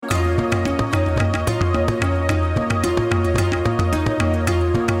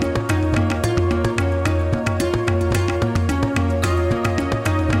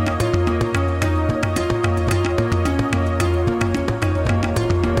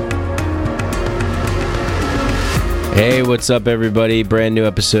Hey, what's up, everybody? Brand new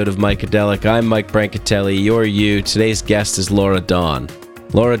episode of Micadelic. I'm Mike Brancatelli, you're you. Today's guest is Laura Dawn.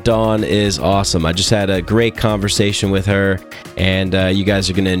 Laura Dawn is awesome. I just had a great conversation with her, and you guys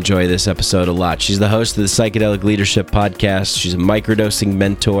are going to enjoy this episode a lot. She's the host of the Psychedelic Leadership Podcast. She's a microdosing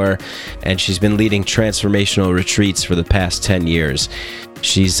mentor, and she's been leading transformational retreats for the past 10 years.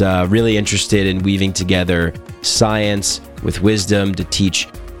 She's really interested in weaving together science with wisdom to teach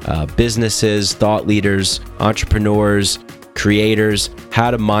businesses, thought leaders, entrepreneurs, creators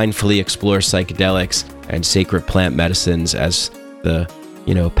how to mindfully explore psychedelics and sacred plant medicines as the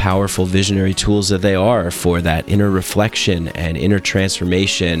powerful visionary tools that they are for that inner reflection and inner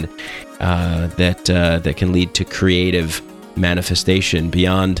transformation that can lead to creative manifestation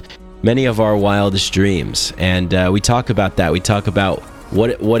beyond many of our wildest dreams. And we talk about that. We talk about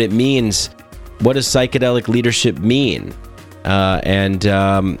what it means. What does psychedelic leadership mean? And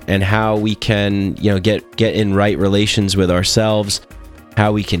how we can get in right relations with ourselves,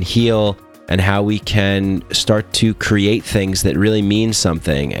 how we can heal, and how we can start to create things that really mean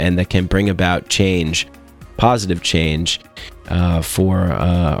something and that can bring about change, positive change, for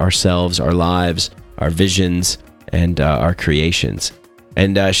ourselves, our lives, our visions, and our creations.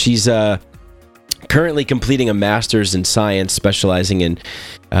 And she's currently completing a master's in science, specializing in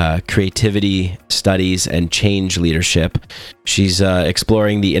creativity studies and change leadership. She's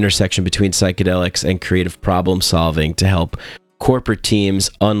exploring the intersection between psychedelics and creative problem solving to help corporate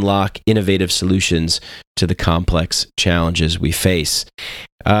teams unlock innovative solutions to the complex challenges we face.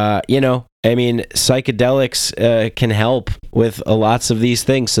 Psychedelics can help with lots of these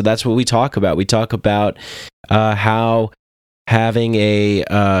things. So that's what we talk about. We talk about how having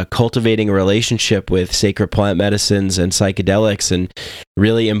cultivating a relationship with sacred plant medicines and psychedelics and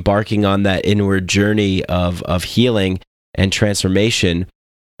really embarking on that inward journey of healing and transformation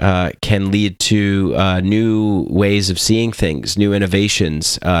can lead to new ways of seeing things, new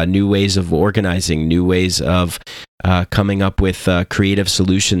innovations, new ways of organizing, new ways of coming up with creative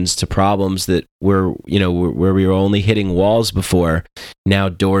solutions to problems that where we were only hitting walls before. Now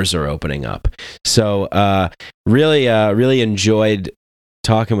doors are opening up. So really enjoyed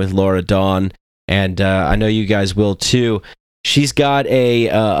talking with Laura Dawn, and I know you guys will too. She's got a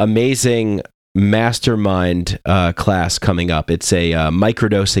amazing mastermind class coming up. It's a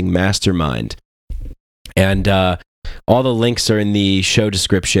microdosing mastermind, and all the links are in the show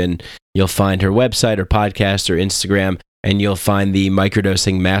description. You'll find her website or podcast or Instagram, and you'll find the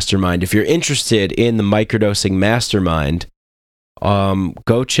microdosing mastermind. If you're interested in the microdosing mastermind,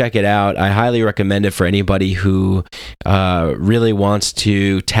 go check it out. I highly recommend it for anybody who really wants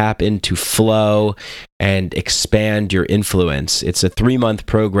to tap into flow and expand your influence. It's a 3-month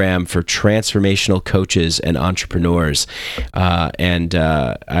program for transformational coaches and entrepreneurs. And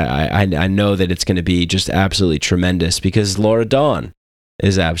I know that it's going to be just absolutely tremendous because Laura Dawn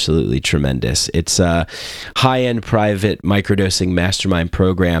is absolutely tremendous. It's a high-end private microdosing mastermind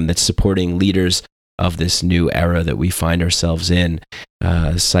program that's supporting leaders of this new era that we find ourselves in,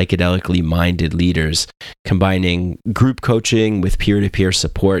 psychedelically minded leaders, combining group coaching with peer-to-peer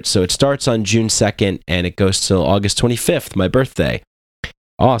support. So it starts on June 2nd and it goes till August 25th, my birthday.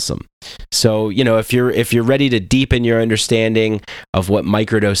 Awesome. So, if you're ready to deepen your understanding of what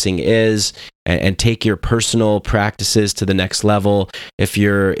microdosing is and take your personal practices to the next level, if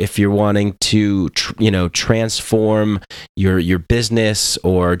you're wanting to transform your business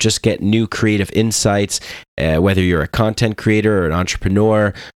or just get new creative insights, whether you're a content creator or an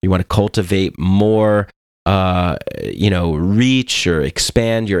entrepreneur, you want to cultivate more reach or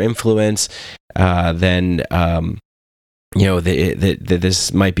expand your influence, then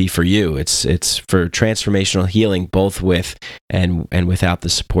this might be for you. It's for transformational healing, both with and without the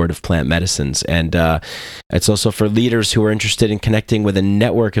support of plant medicines, and it's also for leaders who are interested in connecting with a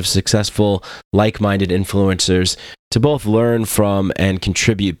network of successful, like-minded influencers to both learn from and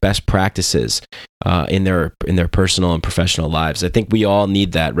contribute best practices in their personal and professional lives. I think we all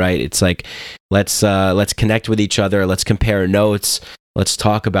need that, right? It's like let's connect with each other, let's compare notes. Let's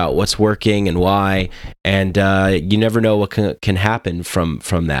talk about what's working and why, and you never know what can happen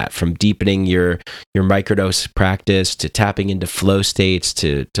from that, from deepening your microdose practice to tapping into flow states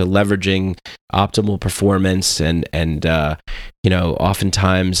to leveraging optimal performance, and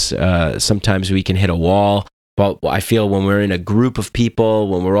oftentimes sometimes we can hit a wall. But I feel when we're in a group of people,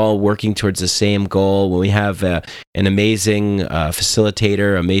 when we're all working towards the same goal, when we have an amazing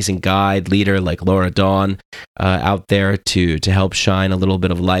facilitator, amazing guide, leader like Laura Dawn out there to help shine a little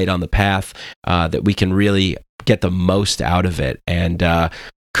bit of light on the path, that we can really get the most out of it. And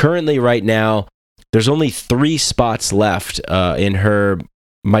currently, right now, there's only 3 spots left in her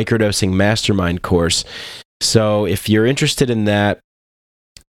microdosing mastermind course. So if you're interested in that,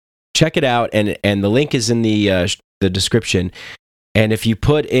 check it out, and the link is in the description. And if you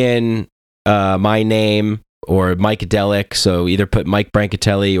put in my name or Mike Adelic, so either put Mike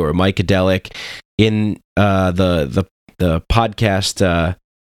Brancatelli or Mike Adelic in the podcast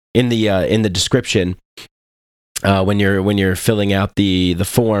in the description when you're filling out the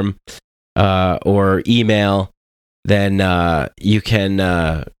form or email, then you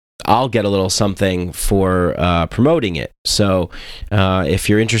can. I'll get a little something for promoting it. So if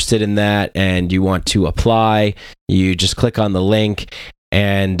you're interested in that and you want to apply, you just click on the link,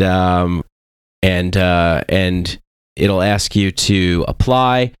 and it'll ask you to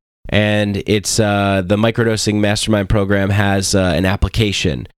apply. And it's the Microdosing Mastermind Program has an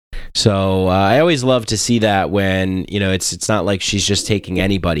application. So I always love to see that when, it's not like she's just taking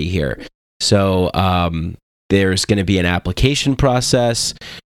anybody here. So there's going to be an application process.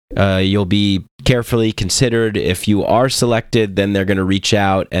 You'll be carefully considered. If you are selected, then they're going to reach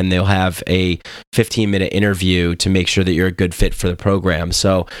out and they'll have a 15-minute interview to make sure that you're a good fit for the program.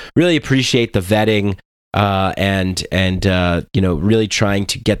 So really appreciate the vetting and really trying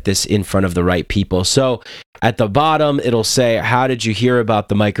to get this in front of the right people. So at the bottom, it'll say, how did you hear about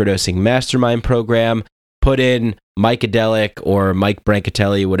the Microdosing Mastermind Program? Put in Mike Adelic or Mike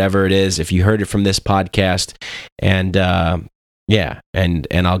Brancatelli, whatever it is, if you heard it from this podcast, and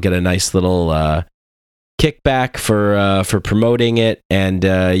and I'll get a nice little kickback for promoting it, and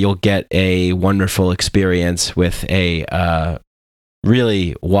you'll get a wonderful experience with a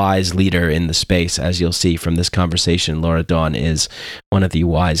really wise leader in the space. As you'll see from this conversation, Laura Dawn is one of the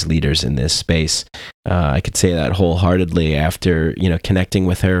wise leaders in this space. I could say that wholeheartedly after connecting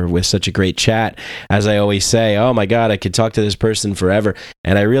with her with such a great chat. As I always say, oh my God, I could talk to this person forever,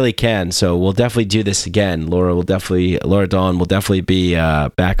 and I really can. So we'll definitely do this again. Laura Dawn will definitely be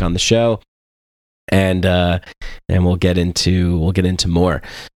back on the show. And we'll get into more.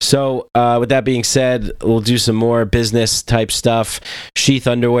 So with that being said, we'll do some more business type stuff. Sheath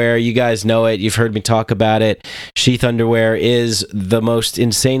underwear, you guys know it. You've heard me talk about it. Sheath underwear is the most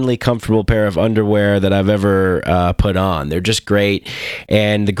insanely comfortable pair of underwear that I've ever put on. They're just great.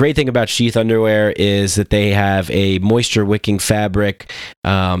 And the great thing about Sheath underwear is that they have a moisture wicking fabric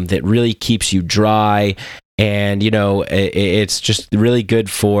that really keeps you dry. And it's just really good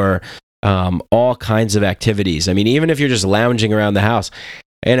for all kinds of activities. I mean, even if you're just lounging around the house,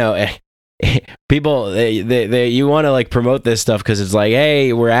 people, they you want to like promote this stuff because it's like,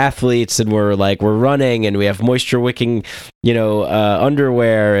 hey, we're athletes and we're running and we have moisture wicking,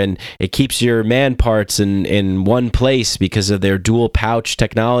 underwear, and it keeps your man parts in one place because of their dual pouch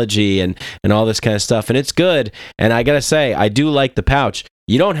technology and all this kind of stuff. And it's good. And I gotta say, I do like the pouch.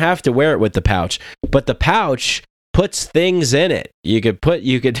 You don't have to wear it with the pouch, but the pouch puts things in it. The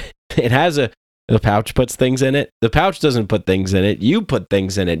pouch puts things in it. The pouch doesn't put things in it. You put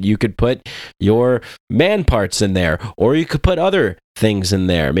things in it. You could put your man parts in there, or you could put other things in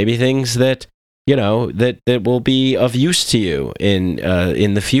there. Maybe things that that will be of use to you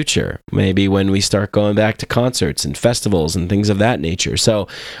in the future. Maybe when we start going back to concerts and festivals and things of that nature. So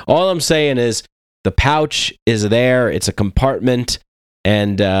all I'm saying is the pouch is there. It's a compartment,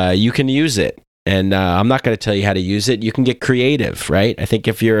 and you can use it. And I'm not going to tell you how to use it. You can get creative, right? I think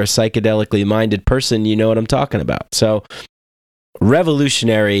if you're a psychedelically minded person, you know what I'm talking about. So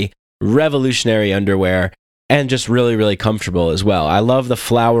revolutionary underwear, and just really, really comfortable as well. I love the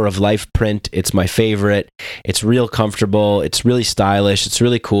Flower of Life print. It's my favorite. It's real comfortable. It's really stylish. It's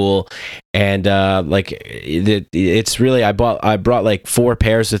really cool. And it's really, I brought like 4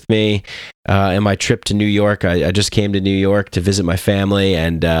 pairs with me in my trip to New York. I just came to New York to visit my family,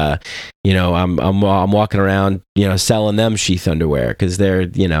 and I'm walking around selling them Sheath underwear because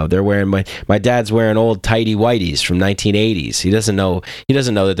they're wearing my dad's wearing old tighty whities from 1980s. He doesn't know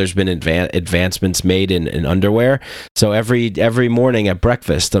that there's been advancements made in underwear. So every morning at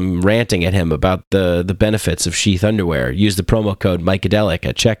breakfast, I'm ranting at him about the benefits of Sheath underwear. Use the promo code Mikeadelic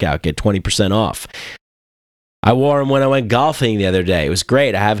at checkout, get 20% off. I wore them when I went golfing the other day. It was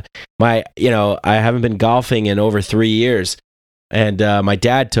great. I haven't been golfing in over 3 years. And my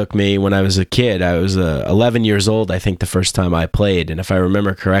dad took me when I was a kid. I was 11 years old, I think, the first time I played. And if I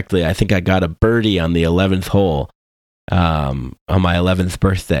remember correctly, I think I got a birdie on the 11th hole on my 11th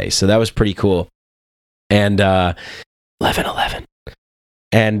birthday. So that was pretty cool. And 11.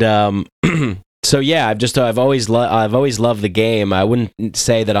 And so yeah, I've always loved the game. I wouldn't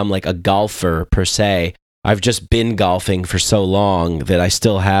say that I'm like a golfer per se. I've just been golfing for so long that I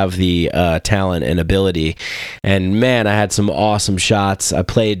still have the talent and ability. And man, I had some awesome shots. I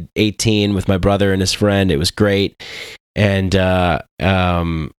played 18 with my brother and his friend. It was great. And yeah,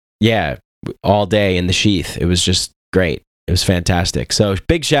 all day in the Sheath. It was just great. It was fantastic. So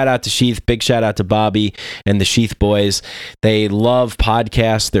big shout out to Sheath, big shout out to Bobby and the Sheath boys. They love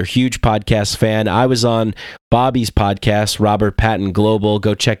podcasts. They're a huge podcast fan. I was on Bobby's podcast, Robert Patton Global.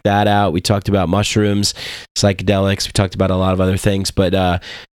 Go check that out. We talked about mushrooms, psychedelics. We talked about a lot of other things, but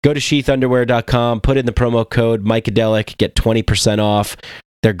go to sheathunderwear.com, put in the promo code Micadelic, get 20% off.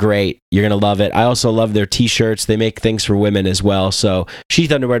 They're great. You're going to love it. I also love their t-shirts. They make things for women as well. So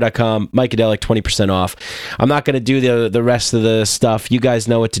sheathunderwear.com, Micadelic, 20% off. I'm not going to do the rest of the stuff. You guys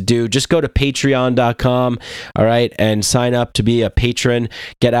know what to do. Just go to patreon.com, all right, and sign up to be a patron.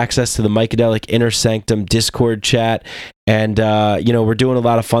 Get access to the Micadelic Inner Sanctum Discord chat. And, we're doing a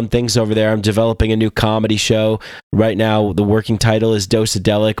lot of fun things over there. I'm developing a new comedy show. Right now, the working title is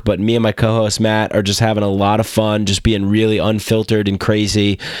Dosadelic, but me and my co-host Matt are just having a lot of fun, just being really unfiltered and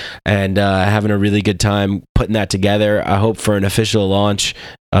crazy, and having a really good time putting that together. I hope for an official launch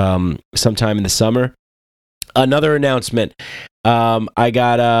sometime in the summer. Another announcement. I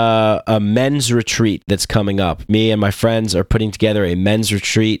got a men's retreat that's coming up. Me and my friends are putting together a men's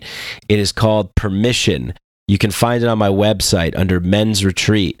retreat. It is called Permission. You can find it on my website under Men's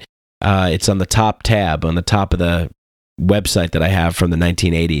Retreat. It's on the top tab, on the top of the website that I have from the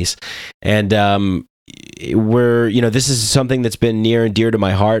 1980s. And this is something that's been near and dear to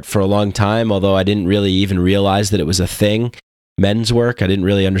my heart for a long time, although I didn't really even realize that it was a thing. Men's work. I didn't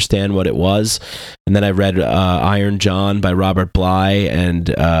really understand what it was. And then I read Iron John by Robert Bly and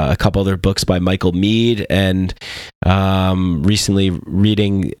a couple other books by Michael Meade, and recently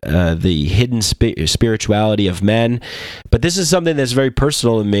reading The Hidden Spirituality of Men. But this is something that's very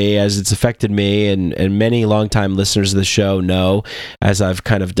personal to me, as it's affected me, and many longtime listeners of the show know, as I've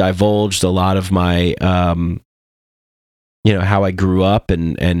kind of divulged a lot of my how I grew up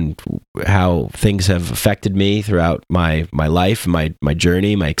and how things have affected me throughout my life, my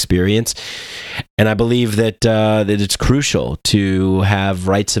journey, my experience. And I believe that it's crucial to have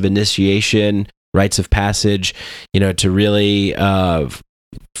rites of initiation, rites of passage, to really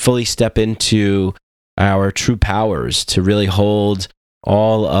fully step into our true powers, to really hold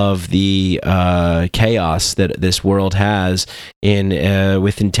all of the chaos that this world has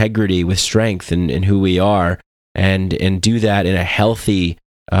with integrity, with strength, and who we are. And do that in a healthy,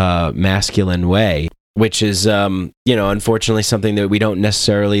 masculine way, which is, unfortunately something that we don't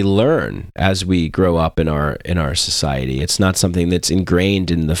necessarily learn as we grow up in our society. It's not something that's ingrained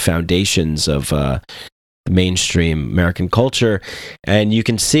in the foundations of the mainstream American culture. And you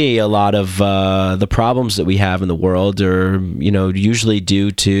can see a lot of the problems that we have in the world are, usually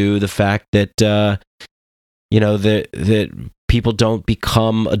due to the fact that, that people don't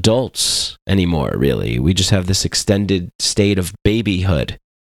become adults anymore, really. We just have this extended state of babyhood.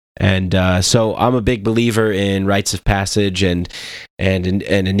 And so I'm a big believer in rites of passage and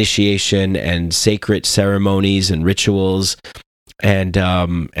initiation and sacred ceremonies and rituals. And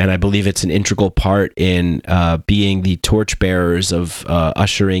I believe it's an integral part in being the torchbearers of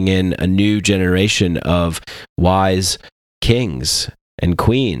ushering in a new generation of wise kings and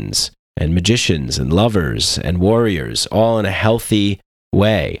queens and magicians and lovers and warriors, all in a healthy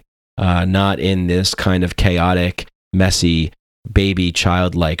way, not in this kind of chaotic, messy, baby,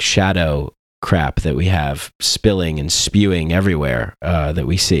 childlike shadow crap that we have spilling and spewing everywhere that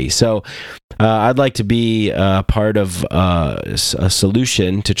we see. So I'd like to be part of a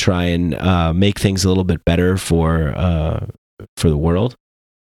solution to try and make things a little bit better for the world,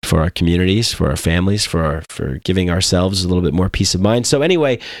 for our communities, for our families, for giving ourselves a little bit more peace of mind. So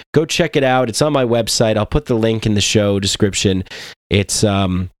anyway, go check it out. It's on my website. I'll put the link in the show description. It's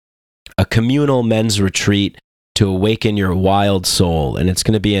a communal men's retreat to awaken your wild soul, and it's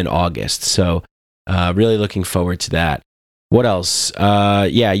going to be in August. So really looking forward to that. What else?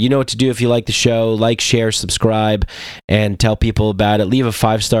 You know what to do if you like the show. Like, share, subscribe, and tell people about it. Leave a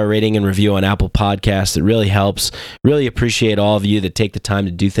 5-star rating and review on Apple Podcasts. It really helps. Really appreciate all of you that take the time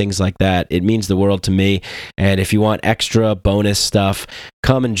to do things like that. It means the world to me. And if you want extra bonus stuff,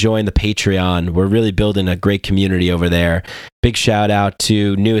 come and join the Patreon. We're really building a great community over there. Big shout out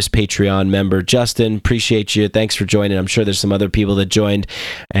to newest Patreon member, Justin. Appreciate you. Thanks for joining. I'm sure there's some other people that joined,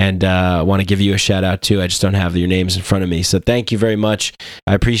 and I want to give you a shout out too. I just don't have your names in front of me. So thank you very much.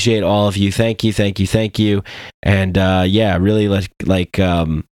 I appreciate all of you. Thank you. And really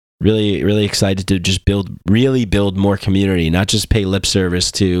really excited to just build more community, not just pay lip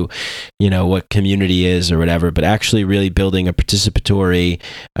service to, what community is or whatever, but actually really building a participatory,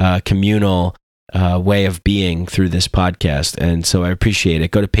 communal way of being through this podcast. And so I appreciate it.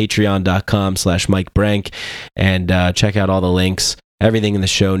 Go to patreon.com/Mike Brank and check out all the links, everything in the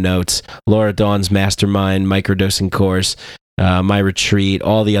show notes. Laura Dawn's mastermind microdosing course. my retreat,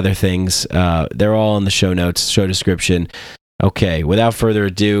 all the other things. They're all in the show notes, show description. Okay, without further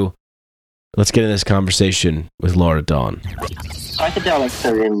ado, let's get in this conversation with Laura Dawn. Psychedelics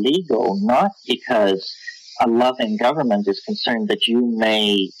are illegal not because a loving government is concerned that you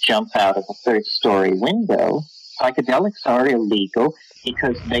may jump out of a third-story window. Psychedelics are illegal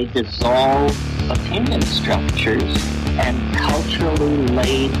because they dissolve opinion structures and culturally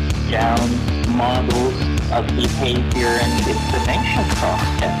laid down models of behavior and information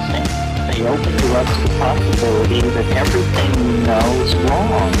processing. They open to us the possibility that everything we know is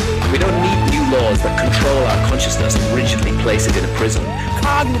wrong. We don't need new laws that control our consciousness and rigidly place it in a prison.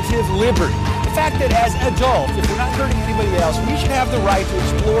 Cognitive liberty. The fact that as adults, if we're not hurting anybody else, we should have the right to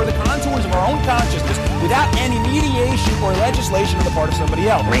explore the contours of our own consciousness without any mediation or legislation on the part of somebody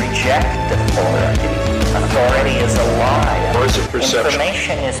else. Reject authority. Authority is a lie. Words of perception.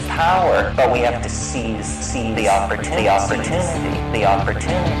 Information is power, but we have to seize the opportunity. The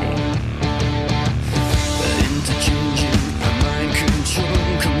opportunity.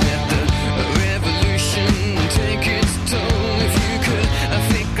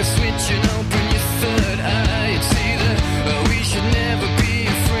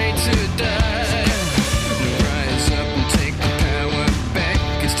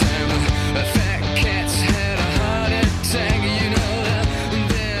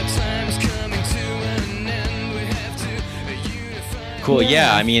 Cool.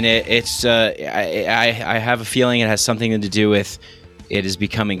 Yeah. I mean, it's. I have a feeling it has something to do with it is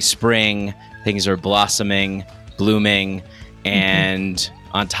becoming spring. Things are blossoming, blooming, and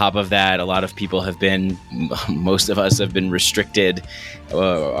on top of that, a lot of people have been. Most of us have been restricted,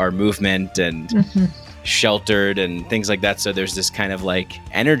 our movement and sheltered and things like that. So there's this kind of like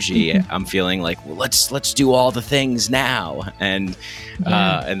energy. I'm feeling like, well, let's do all the things now, and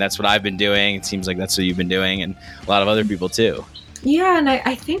that's what I've been doing. It seems like that's what you've been doing, and a lot of other people too. Yeah, and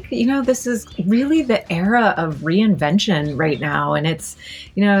I think, this is really the era of reinvention right now. And it's,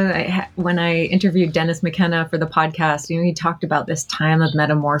 when I interviewed Dennis McKenna for the podcast, he talked about this time of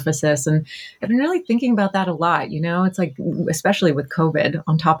metamorphosis. And I've been really thinking about that a lot. It's like, especially with COVID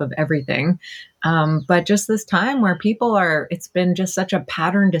on top of everything. But just this time where it's been just such a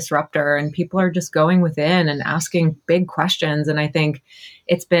pattern disruptor and people are just going within and asking big questions. And I think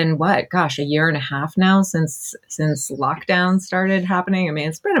it's been a year and a half now since lockdown started happening. I mean,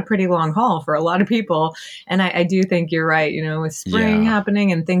 it's been a pretty long haul for a lot of people. And I do think you're right, with spring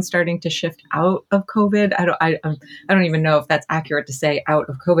happening and things starting to shift out of COVID. I don't even know if that's accurate to say out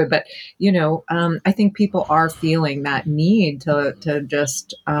of COVID, but, I think people are feeling that need to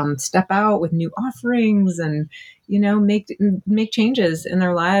just step out with new offerings and make changes in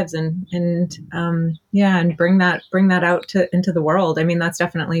their lives and bring that out into the world. I mean, that's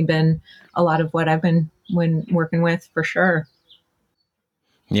definitely been a lot of what I've been working with for sure.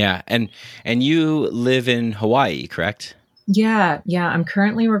 Yeah, and you live in Hawaii, correct? Yeah. I'm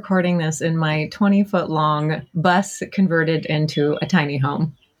currently recording this in my 20-foot long bus converted into a tiny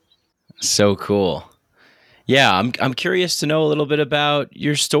home. So cool. Yeah, I'm curious to know a little bit about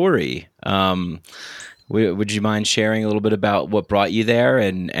your story. Would you mind sharing a little bit about what brought you there?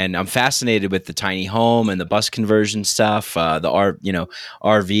 And I'm fascinated with the tiny home and the bus conversion stuff, the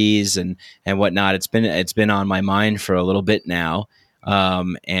RVs and whatnot. It's been on my mind for a little bit now.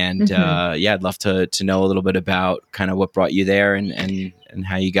 I'd love to know a little bit about kind of what brought you there and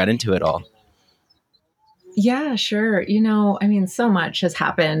how you got into it all. Yeah, sure. I mean, so much has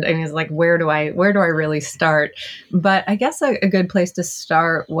happened. I mean, it's like, where do I really start? But I guess a good place to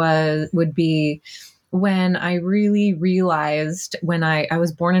start would be when I really realized when I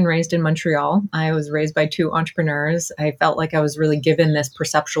was born and raised in Montreal. I was raised by two entrepreneurs. I felt like I was really given this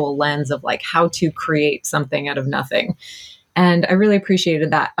perceptual lens of like how to create something out of nothing. And I really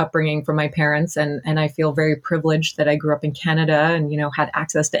appreciated that upbringing from my parents. And I feel very privileged that I grew up in Canada and, had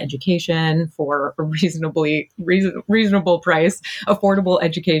access to education for a reasonable price, affordable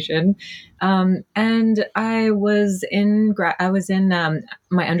education. And I was in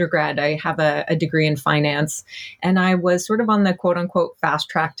my undergrad. I have a degree in finance, and I was sort of on the quote unquote fast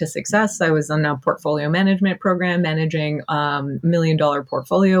track to success. I was on a portfolio management program, managing $1 million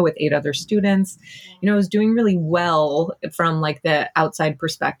portfolio with 8 other students. I was doing really well from like the outside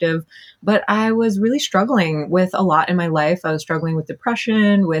perspective, but I was really struggling with a lot in my life. I was struggling with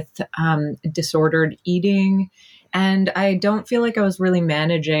depression, with disordered eating. And I don't feel like I was really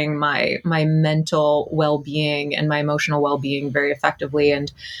managing my mental well-being and my emotional well-being very effectively.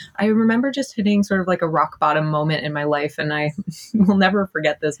 And I remember just hitting sort of like a rock bottom moment in my life. And I will never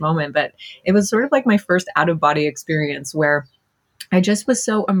forget this moment, but it was sort of like my first out-of-body experience where I just was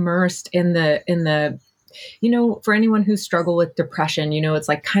so immersed in the for anyone who struggled with depression, it's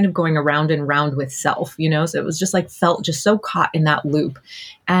like kind of going around and round with self, so it was just like felt just so caught in that loop.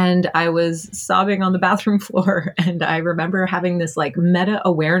 And I was sobbing on the bathroom floor. And I remember having this like meta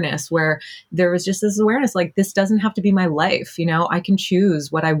awareness where there was just this awareness, like, this doesn't have to be my life. I can choose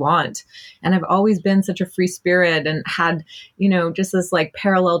what I want. And I've always been such a free spirit and had, just this like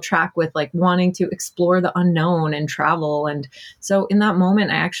parallel track with like wanting to explore the unknown and travel. And so in that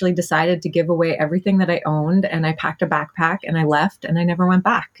moment, I actually decided to give away everything that I owned, and I packed a backpack and I left, and I never went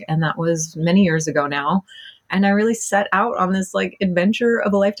back. And that was many years ago now. And I really set out on this like adventure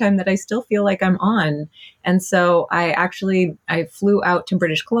of a lifetime that I still feel like I'm on. And so I flew out to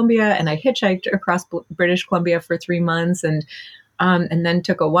British Columbia, and I hitchhiked across British Columbia for 3 months, and then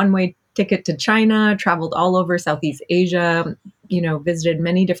took a one-way ticket to China, traveled all over Southeast Asia, visited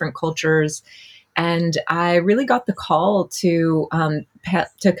many different cultures. And I really got the call to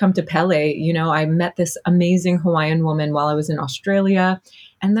come to Pele. I met this amazing Hawaiian woman while I was in Australia.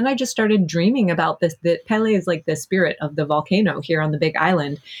 And then I just started dreaming about this, that Pele is like the spirit of the volcano here on the Big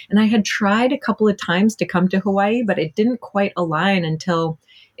Island. And I had tried a couple of times to come to Hawaii, but it didn't quite align until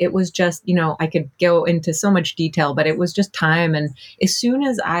it was just, I could go into so much detail, but it was just time. And as soon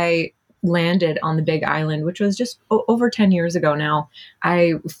as I landed on the Big Island, which was just over 10 years ago now,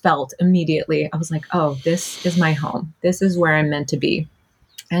 I felt immediately, I was like, oh, this is my home. This is where I'm meant to be.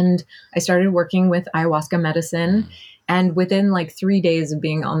 And I started working with ayahuasca medicine. And within like 3 days of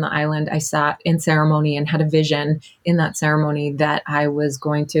being on the island, I sat in ceremony and had a vision in that ceremony that I was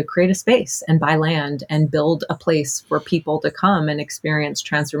going to create a space and buy land and build a place for people to come and experience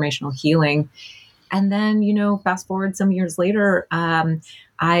transformational healing. And then, fast forward some years later,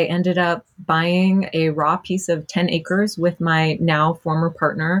 I ended up buying a raw piece of 10 acres with my now former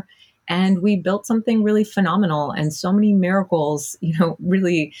partner. And we built something really phenomenal, and so many miracles,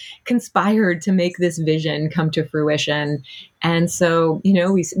 really conspired to make this vision come to fruition. And so,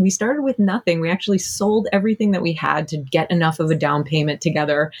 we started with nothing. We actually sold everything that we had to get enough of a down payment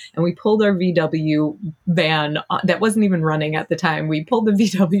together. And we pulled our VW van that wasn't even running at the time. We pulled the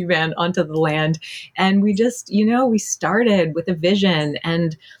VW van onto the land, and we just, we started with a vision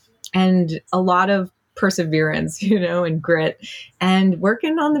and a lot of perseverance, and grit. And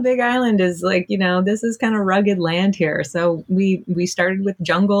working on the Big Island is like, this is kind of rugged land here. So we started with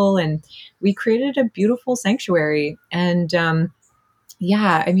jungle, and we created a beautiful sanctuary. And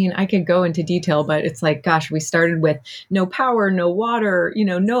I could go into detail, but it's like, gosh, we started with no power, no water,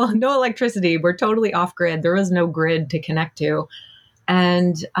 no electricity. We're totally off grid. There was no grid to connect to.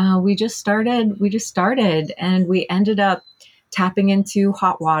 And we just started, and we ended up tapping into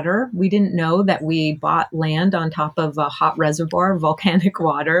hot water. We didn't know that we bought land on top of a hot reservoir, volcanic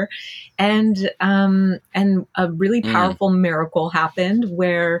water. And a really powerful miracle happened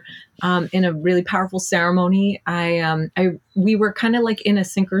where in a really powerful ceremony, we were kind of like in a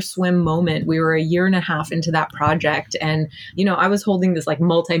sink or swim moment. We were 1.5 years into that project. And, I was holding this like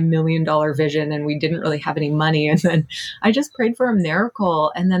multi-million-dollar vision, and we didn't really have any money. And then I just prayed for a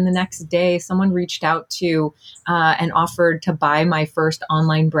miracle. And then the next day, someone reached out to and offered to buy my first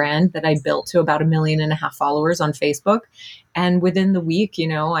online brand that I built to about 1.5 million followers on Facebook. And within the week,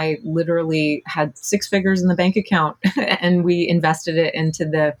 I literally had 6 figures in the bank account, and we invested it into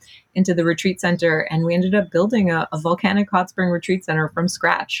the retreat center. And we ended up building a volcanic hot spring retreat center from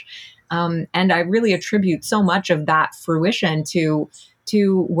scratch. And I really attribute so much of that fruition to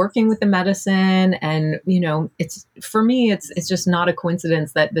working with the medicine. And, it's, for me, it's just not a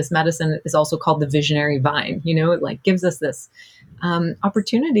coincidence that this medicine is also called the visionary vine. It like gives us this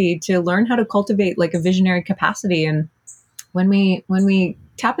opportunity to learn how to cultivate like a visionary capacity. And when we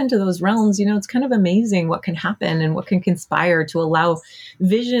tap into those realms, it's kind of amazing what can happen and what can conspire to allow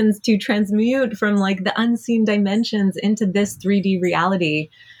visions to transmute from like the unseen dimensions into this 3D reality.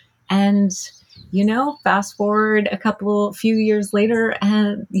 And, fast forward a few years later,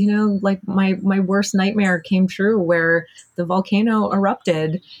 and, like my worst nightmare came true, where the volcano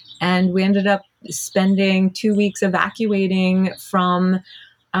erupted, and we ended up spending 2 weeks evacuating from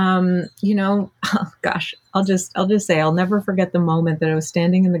oh gosh, I'll just say, I'll never forget the moment that I was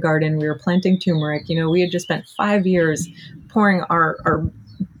standing in the garden. We were planting turmeric. We had just spent 5 years pouring our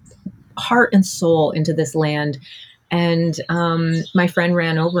heart and soul into this land. And my friend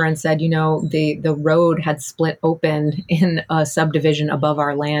ran over and said, the road had split open in a subdivision above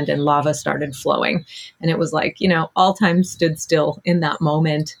our land, and lava started flowing. And it was like, all time stood still in that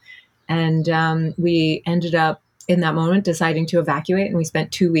moment. And we ended up in that moment deciding to evacuate. And we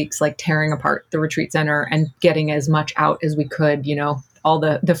spent 2 weeks like tearing apart the retreat center and getting as much out as we could, all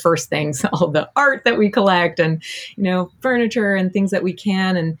the first things, all the art that we collect, and, furniture and things that we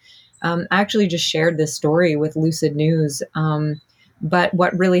can. And I actually just shared this story with Lucid News. But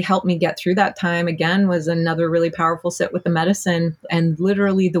what really helped me get through that time again was another really powerful sit with the medicine. And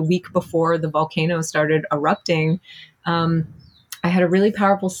literally the week before the volcano started erupting, I had a really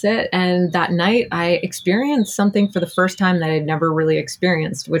powerful sit. And that night I experienced something for the first time that I'd never really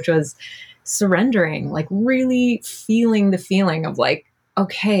experienced, which was surrendering, like really feeling the feeling of like,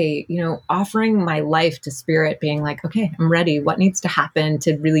 okay, offering my life to spirit, being like, okay, I'm ready. What needs to happen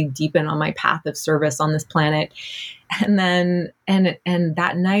to really deepen on my path of service on this planet? And then, and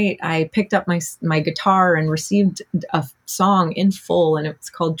that night I picked up my guitar and received a song in full, and it's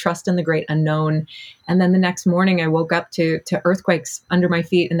called Trust in the Great Unknown. And then the next morning I woke up to earthquakes under my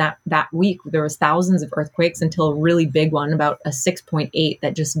feet. And that week there was thousands of earthquakes until a really big one, about a 6.8,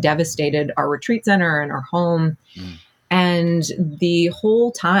 that just devastated our retreat center and our home. And the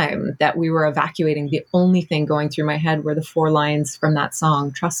whole time that we were evacuating, the only thing going through my head were the 4 lines from that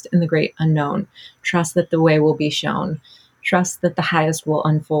song: trust in the great unknown, trust that the way will be shown, trust that the highest will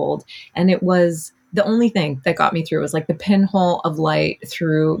unfold. And it was the only thing that got me through. It was like the pinhole of light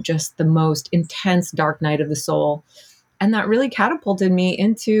through just the most intense dark night of the soul. And that really catapulted me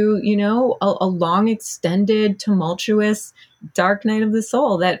into, a long, extended, tumultuous, dark night of the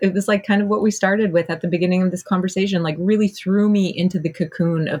soul. That it was like kind of what we started with at the beginning of this conversation, like really threw me into the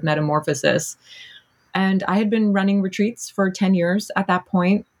cocoon of metamorphosis. And I had been running retreats for 10 years at that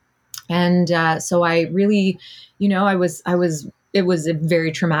point. And so I really, it was a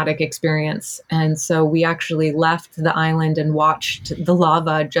very traumatic experience. And so we actually left the island and watched the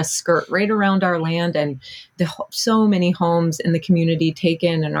lava just skirt right around our land, and so many homes in the community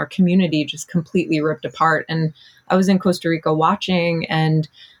taken, and our community just completely ripped apart. And I was in Costa Rica watching, and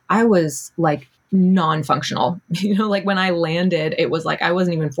I was like non-functional. Like when I landed, it was like I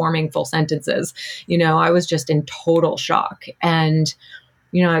wasn't even forming full sentences. I was just in total shock. And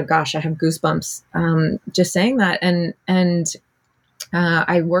gosh, I have goosebumps just saying that. And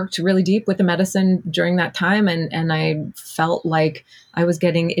I worked really deep with the medicine during that time, and I felt like I was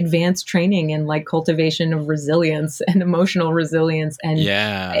getting advanced training in like cultivation of resilience and emotional resilience. And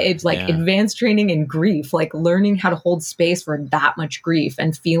it's like advanced training in grief, like learning how to hold space for that much grief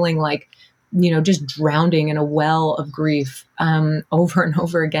and feeling like, just drowning in a well of grief over and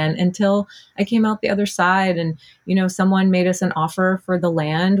over again, until I came out the other side. And, someone made us an offer for the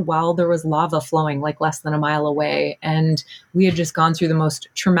land while there was lava flowing like less than a mile away. And we had just gone through the most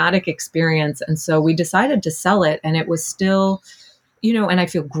traumatic experience. And so we decided to sell it. And it was still, and I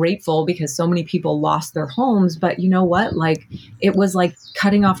feel grateful because so many people lost their homes. But you know what? Like, it was like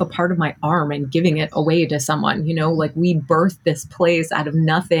cutting off a part of my arm and giving it away to someone. Like we birthed this place out of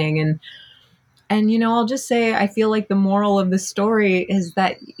nothing. And I'll just say, I feel like the moral of the story is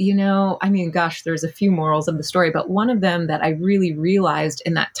that, gosh, there's a few morals of the story, but one of them that I really realized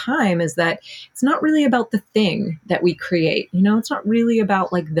in that time is that it's not really about the thing that we create. It's not really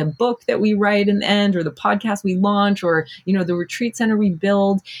about like the book that we write in the end, or the podcast we launch, or, the retreat center we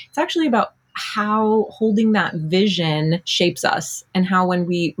build. It's actually about how holding that vision shapes us, and how when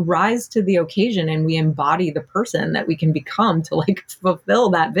we rise to the occasion and we embody the person that we can become to like fulfill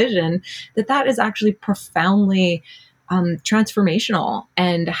that vision, that is actually profoundly transformational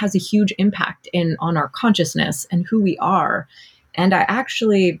and has a huge impact on our consciousness and who we are. And I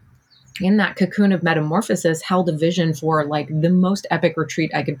actually, in that cocoon of metamorphosis, held a vision for like the most epic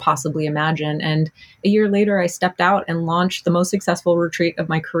retreat I could possibly imagine. And a year later, I stepped out and launched the most successful retreat of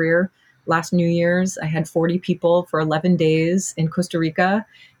my career. Last New Year's, I had 40 people for 11 days in Costa Rica.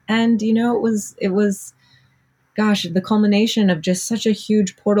 And, it was, gosh, the culmination of just such a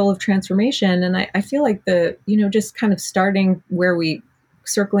huge portal of transformation. And I feel like just kind of circling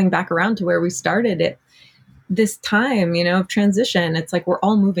back around to where we started it, this time, of transition, it's like we're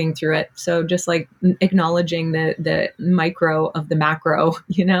all moving through it. So just like acknowledging the micro of the macro,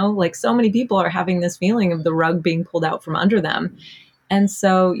 like so many people are having this feeling of the rug being pulled out from under them. And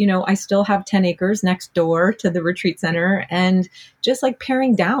so, I still have 10 acres next door to the retreat center, and just like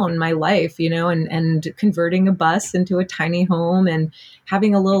paring down my life, and converting a bus into a tiny home and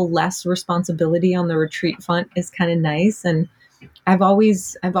having a little less responsibility on the retreat front is kind of nice. And I've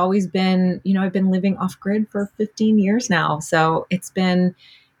always been, I've been living off grid for 15 years now. So it's been,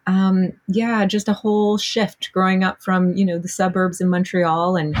 just a whole shift growing up from, the suburbs in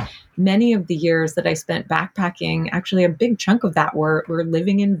Montreal. And many of the years that I spent backpacking, actually a big chunk of that were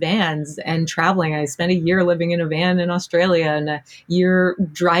living in vans and traveling. I spent a year living in a van in Australia and a year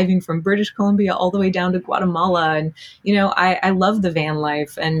driving from British Columbia all the way down to Guatemala. And, I love the van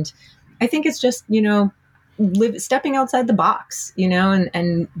life. And I think it's just, stepping outside the box,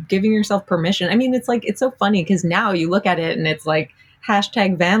 and giving yourself permission. I mean, it's like, it's so funny because now you look at it and it's like,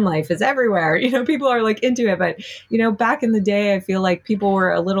 hashtag van life is everywhere. People are like into it, but back in the day, I feel like people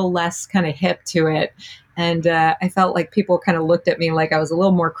were a little less kind of hip to it. And I felt like people kind of looked at me like I was a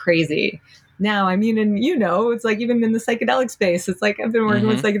little more crazy. Now, I mean, and it's like even in the psychedelic space, it's like I've been working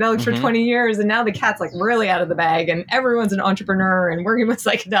with psychedelics for 20 years and now the cat's like really out of the bag and everyone's an entrepreneur and working with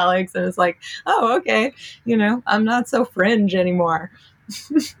psychedelics. And it's like, oh, okay. I'm not so fringe anymore.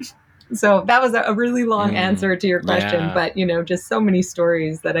 So that was a really long answer to your question, but just so many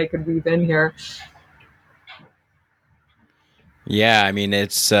stories that I could weave in here. Yeah. I mean,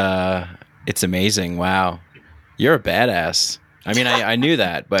 it's amazing. Wow. You're a badass. I mean, I knew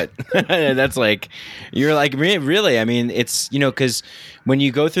that, but that's like, you're like, really? I mean, it's, because when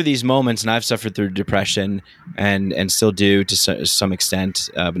you go through these moments, and I've suffered through depression and still do to some extent,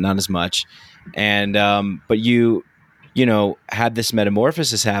 but not as much. And, but you had this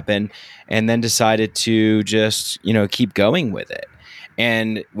metamorphosis happen and then decided to just, keep going with it.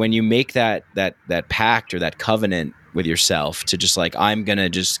 And when you make that pact or that covenant with yourself to just like, I'm going to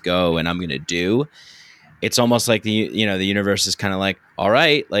just go and I'm going to do, it's almost like the universe is kind of like, all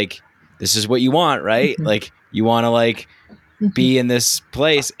right, like this is what you want, right? Like you want to like be in this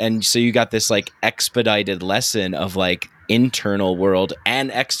place. And so you got this like expedited lesson of like internal world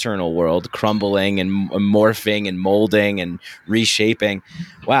and external world crumbling and morphing and molding and reshaping.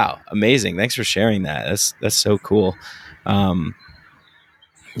 Wow. Amazing. Thanks for sharing that. That's so cool.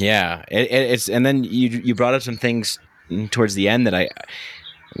 Yeah, it's, and then you brought up some things towards the end that I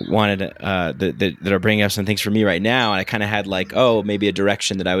wanted that are bringing up some things for me right now, and I kind of had like, oh, maybe a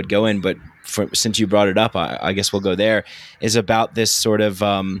direction that I would go in, but since you brought it up, I guess we'll go there. Is about this sort of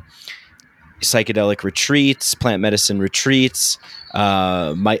psychedelic retreats, plant medicine retreats,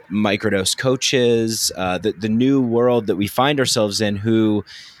 microdose coaches, the new world that we find ourselves in. Who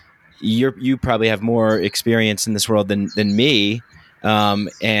you probably have more experience in this world than me,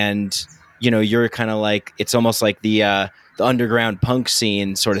 and you're kind of like, it's almost like the underground punk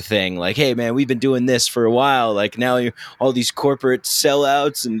scene sort of thing. Like, hey man, we've been doing this for a while. Like now you're all these corporate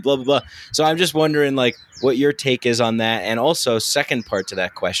sellouts and blah, blah, blah. So I'm just wondering like what your take is on that. And also second part to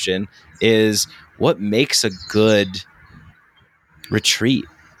that question is what makes a good retreat?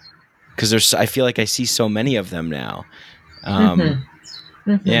 Cause I feel like I see so many of them now.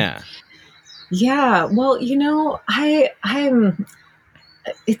 Yeah. Yeah. Well, I'm,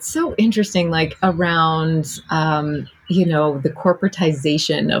 it's so interesting, like around, the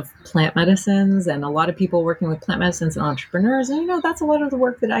corporatization of plant medicines and a lot of people working with plant medicines and entrepreneurs. And, that's a lot of the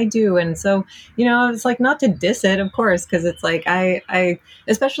work that I do. And so, it's like not to diss it, of course, because it's like I,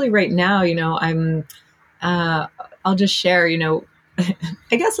 especially right now, I'm, I'll just share,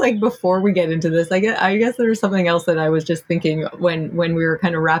 I guess like before we get into this, I guess there was something else that I was just thinking when we were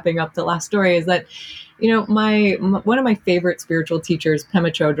kind of wrapping up the last story is that, one of my favorite spiritual teachers, Pema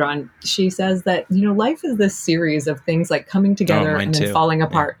Chodron, she says that, life is this series of things like coming together and then falling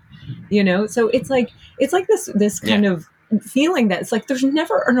apart, so it's like this kind of feeling that it's like there's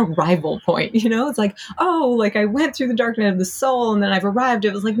never an arrival point, it's like, oh, like I went through the dark night of the soul and then I've arrived.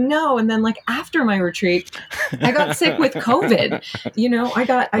 It was like, no. And then like after my retreat, I got sick with COVID. I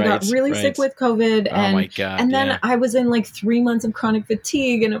got really sick with COVID, and oh my God, and then I was in like 3 months of chronic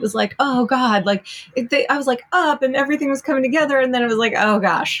fatigue, and it was like, oh God, like I was like up and everything was coming together, and then it was like, oh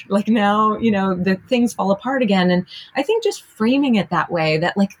gosh, like now the things fall apart again. And I think just framing it that way,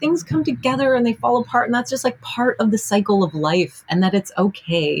 that like things come together and they fall apart, and that's just like part of the cycle of life, and that it's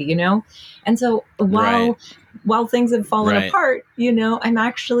okay, and so while things have fallen apart, I'm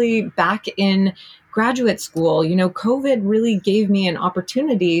actually back in graduate school. COVID really gave me an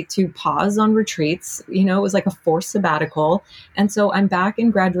opportunity to pause on retreats. It was like a forced sabbatical. And so I'm back in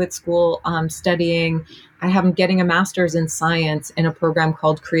graduate school studying. I'm getting a master's in science in a program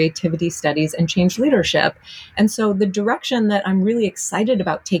called Creativity Studies and Change Leadership. And so the direction that I'm really excited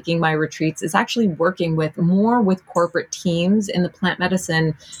about taking my retreats is actually working more with corporate teams in the plant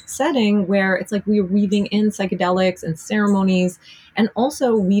medicine setting, where it's like we're weaving in psychedelics and ceremonies, and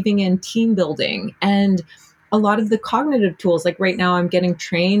also weaving in team building and a lot of the cognitive tools. Like right now I'm getting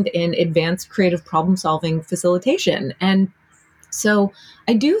trained in advanced creative problem solving facilitation. And so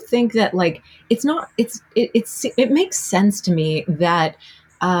I do think that like it makes sense to me that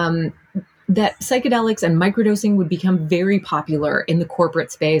that psychedelics and microdosing would become very popular in the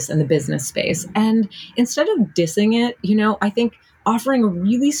corporate space and the business space. And instead of dissing it, I think offering a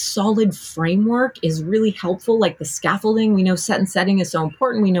really solid framework is really helpful. Like the scaffolding, we know set and setting is so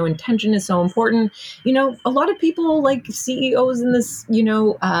important. We know intention is so important. A lot of people like CEOs in this,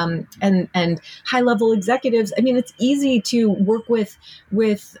 and high level executives. I mean, it's easy to work with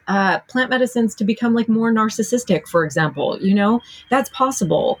plant medicines to become like more narcissistic, for example. That's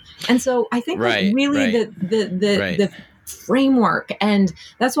possible. And so I think like really the framework, and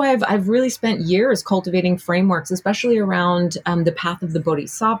that's why I've really spent years cultivating frameworks, especially around the path of the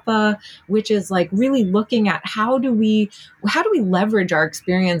Bodhisattva, which is like really looking at how do we leverage our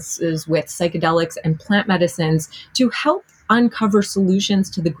experiences with psychedelics and plant medicines to help uncover solutions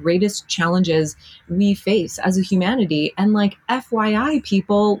to the greatest challenges we face as a humanity. And like, FYI,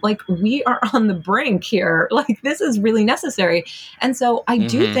 people, like, we are on the brink here. Like, this is really necessary. And so I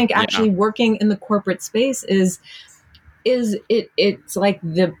do think actually working in the corporate space it's like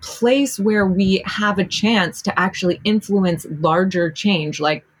the place where we have a chance to actually influence larger change,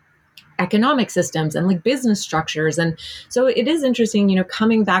 like economic systems and like business structures. And so it is interesting,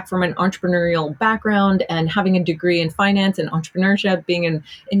 coming back from an entrepreneurial background and having a degree in finance and entrepreneurship, being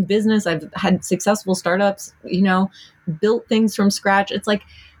in business. I've had successful startups, built things from scratch. It's like,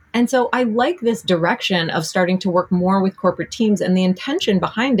 and so I like this direction of starting to work more with corporate teams. And the intention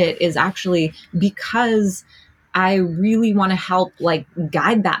behind it is actually because I really want to help like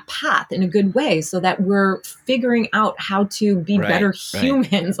guide that path in a good way so that we're figuring out how to be better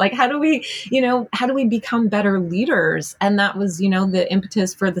humans. Like, how do we become better leaders? And that was, the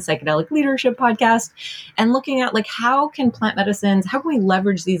impetus for the Psychedelic Leadership podcast, and looking at like, how can plant medicines, how can we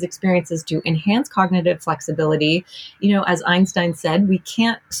leverage these experiences to enhance cognitive flexibility? As Einstein said, we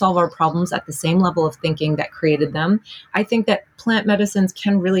can't solve our problems at the same level of thinking that created them. I think that plant medicines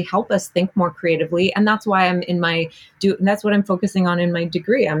can really help us think more creatively. And that's why that's what I'm focusing on in my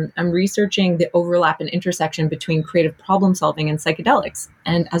degree. I'm researching the overlap and intersection between creative problem solving and psychedelics,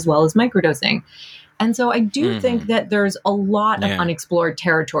 and as well as microdosing. And so I do think that there's a lot of unexplored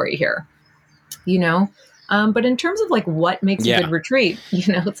territory here, but in terms of like what makes a good retreat,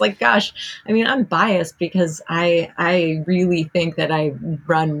 it's like, gosh, I mean, I'm biased because I really think that I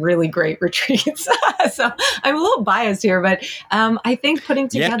run really great retreats. So I'm a little biased here, but I think putting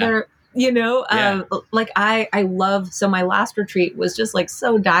together, like I love, so my last retreat was just like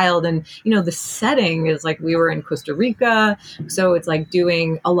so dialed, and, the setting is like, we were in Costa Rica. So it's like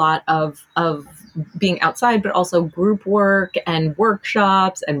doing a lot of being outside, but also group work and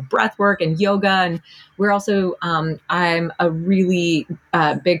workshops and breath work and yoga. And we're also, I'm a really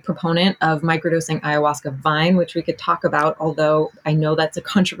big proponent of microdosing ayahuasca vine, which we could talk about, although I know that's a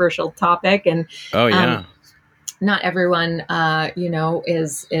controversial topic. And not everyone,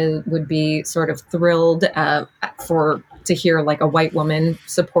 would be sort of thrilled to hear like a white woman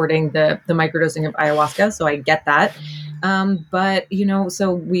supporting the microdosing of ayahuasca. So I get that. But,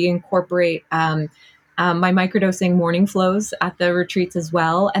 so we incorporate my microdosing morning flows at the retreats as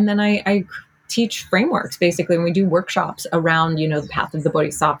well. And then I teach frameworks, basically, and we do workshops around, the path of the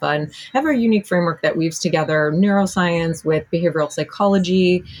Bodhisattva, and have a unique framework that weaves together neuroscience with behavioral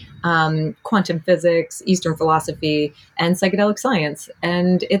psychology, quantum physics, Eastern philosophy, and psychedelic science.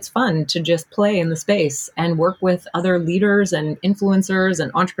 And it's fun to just play in the space and work with other leaders and influencers and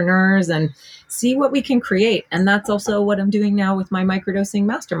entrepreneurs and see what we can create. And that's also what I'm doing now with my microdosing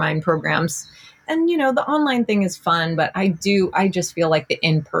mastermind programs. And, the online thing is fun, but I just feel like the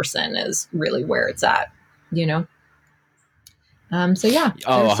in-person is really where it's at, So yeah.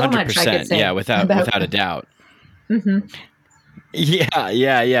 Oh, 100%. So much I could say without a doubt. Mm-hmm.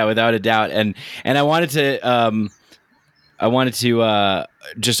 Yeah, without a doubt. And I wanted to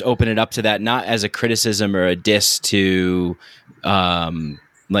just open it up to that, not as a criticism or a diss to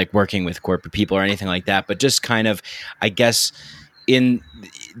like working with corporate people or anything like that, but just kind of, I guess,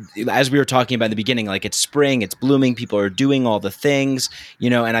 as we were talking about in the beginning, like it's spring, it's blooming, people are doing all the things,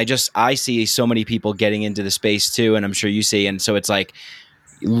 and I see so many people getting into the space too, and I'm sure you see, and so it's like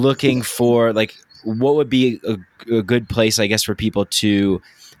looking for like, what would be a good place, I guess, for people to,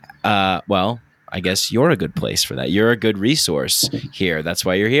 I guess you're a good place for that. You're a good resource here. That's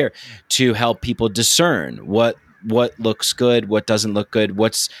why you're here, to help people discern what looks good, what doesn't look good,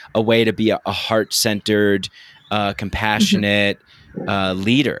 what's a way to be a heart-centered, compassionate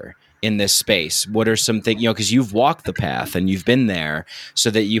leader. in this space? What are some things, because you've walked the path and you've been there,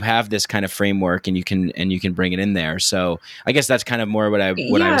 so that you have this kind of framework and you can bring it in there. So I guess that's kind of more what I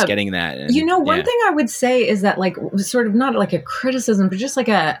was getting at. And, one thing I would say is that, like, sort of not like a criticism, but just like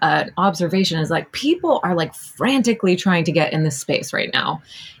an observation is, like, people are like frantically trying to get in this space right now.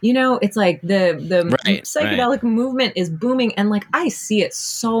 It's like the psychedelic movement is booming, and like I see it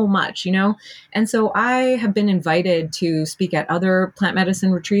so much, and so I have been invited to speak at other plant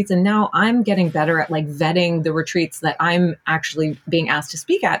medicine retreats, and now I'm getting better at like vetting the retreats that I'm actually being asked to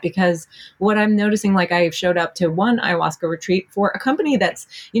speak at, because what I'm noticing, like, I showed up to one ayahuasca retreat for a company that's,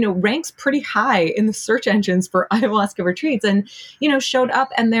 ranks pretty high in the search engines for ayahuasca retreats, and, showed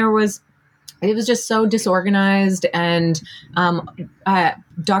up, and it was just so disorganized. And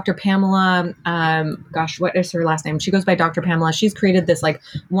Dr. Pamela, what is her last name? She goes by Dr. Pamela. She's created this like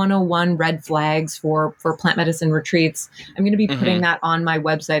 101 red flags for plant medicine retreats. I'm going to be putting that on my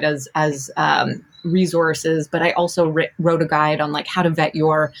website as resources, but I also wrote a guide on like how to vet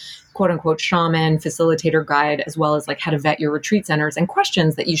your quote unquote shaman facilitator guide, as well as like how to vet your retreat centers and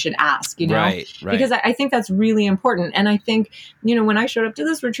questions that you should ask, Right. Because I think that's really important. And I think, when I showed up to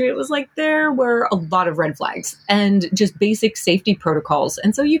this retreat, it was like there were a lot of red flags and just basic safety protocols.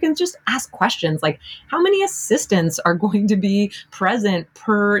 And so you can just ask questions like, how many assistants are going to be present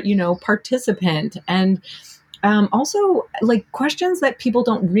per, participant? And also like questions that people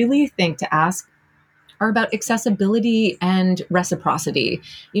don't really think to ask are about accessibility and reciprocity,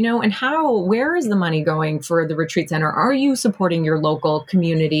 and where is the money going for the retreat center? Are you supporting your local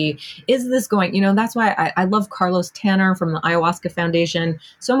community? Is this going, that's why I love Carlos Tanner from the Ayahuasca Foundation.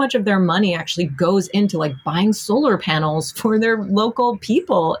 So much of their money actually goes into like buying solar panels for their local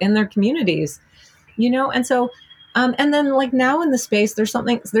people in their communities, and so, and then like now in the space, there's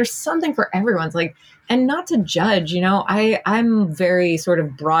something for everyone's like, and not to judge, I'm very sort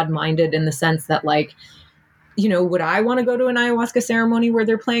of broad-minded in the sense that like, would I want to go to an ayahuasca ceremony where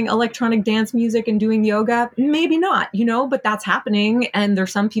they're playing electronic dance music and doing yoga? Maybe not, but that's happening. And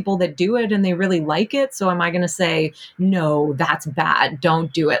there's some people that do it and they really like it. So am I going to say, no, that's bad,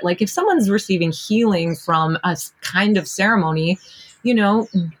 don't do it? Like if someone's receiving healing from a kind of ceremony,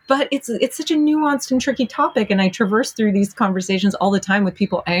 but it's such a nuanced and tricky topic. And I traverse through these conversations all the time with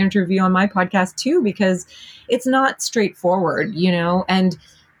people I interview on my podcast too, because it's not straightforward, and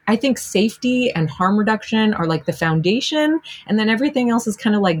I think safety and harm reduction are like the foundation. And then everything else is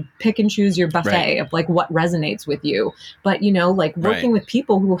kind of like pick and choose your buffet of like what resonates with you. But, like working with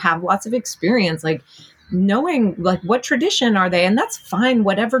people who have lots of experience, like knowing like what tradition are they, and that's fine,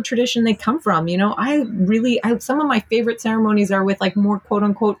 whatever tradition they come from. Some of my favorite ceremonies are with like more quote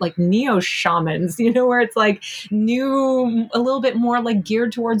unquote like neo shamans, where it's like new, a little bit more like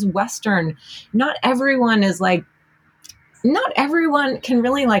geared towards Western. Not everyone can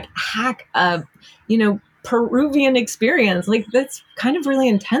really like hack a, Peruvian experience. Like that's kind of really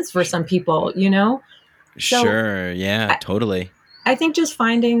intense for some people, Sure. Yeah, totally. I think just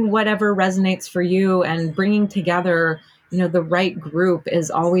finding whatever resonates for you and bringing together, the right group is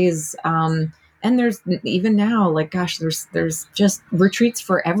always, and there's even now, like, gosh, there's just retreats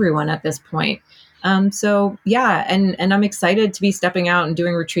for everyone at this point. So yeah. And I'm excited to be stepping out and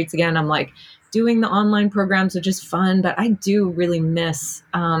doing retreats again. I'm like, doing the online programs are just fun, but I do really miss,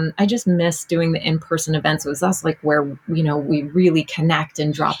 I just miss doing the in-person events. It was that's like where, we really connect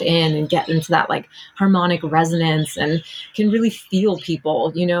and drop in and get into that like harmonic resonance and can really feel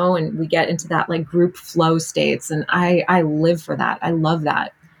people, and we get into that like group flow states. And I live for that. I love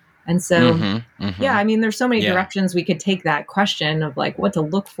that. And so, yeah, I mean, there's so many directions we could take that question of like what to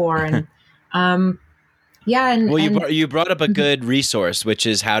look for. And, yeah. You brought up a good resource, which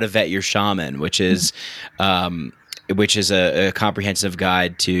is How to Vet Your Shaman, which is a comprehensive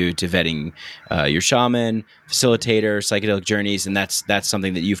guide to vetting your shaman, facilitator, psychedelic journeys, and that's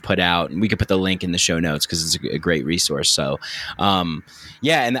something that you've put out. And we could put the link in the show notes because it's a great resource. So,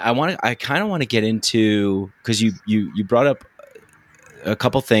 yeah, and I kind of want to get into, because you brought up a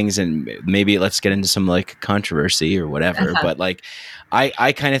couple things, and maybe let's get into some like controversy or whatever. But like,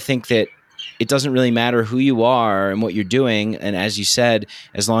 I kind of think that it doesn't really matter who you are and what you're doing. And as you said,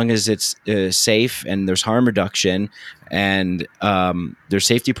 as long as it's safe and there's harm reduction and there's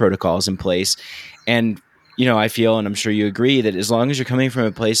safety protocols in place. And, I feel, and I'm sure you agree, that as long as you're coming from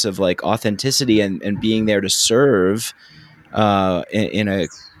a place of like authenticity and being there to serve in a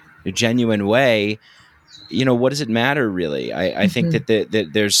genuine way, what does it matter really? I think that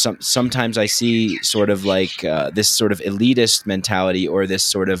there's sometimes I see sort of like this sort of elitist mentality, or this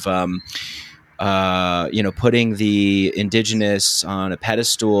sort of, putting the indigenous on a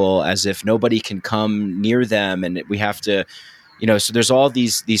pedestal as if nobody can come near them, and we have to, So there's all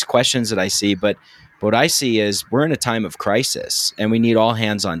these questions that I see, but what I see is we're in a time of crisis and we need all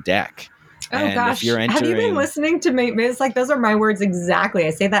hands on deck. Oh and gosh, if you're have you been listening to me? It's like those are my words exactly.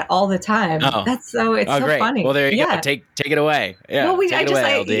 I say that all the time. Oh. It's so great. funny. Well, there you go. Take it away. Yeah. Well,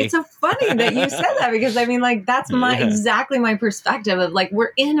 LD. it's so funny that you said that because I mean, like that's exactly my perspective of like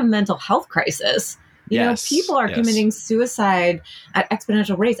we're in a mental health crisis. You know, people are committing suicide at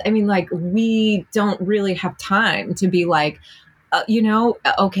exponential rates. I mean, like we don't really have time to be like.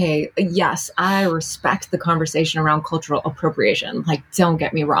 Okay, yes, I respect the conversation around cultural appropriation. Like, don't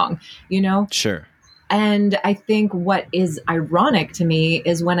get me wrong, Sure. And I think what is ironic to me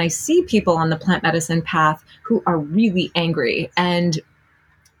is when I see people on the plant medicine path who are really angry and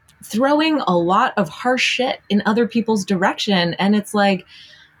throwing a lot of harsh shit in other people's direction. And it's like,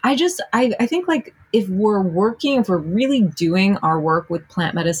 I think like if we're really doing our work with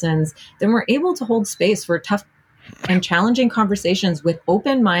plant medicines, then we're able to hold space for tough and challenging conversations with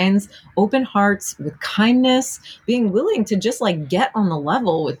open minds, open hearts, with kindness, being willing to just like get on the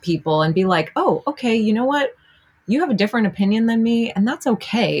level with people and be like, oh, okay, you know what? You have a different opinion than me, and that's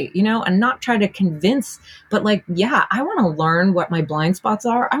okay, and not try to convince, but like, yeah, I want to learn what my blind spots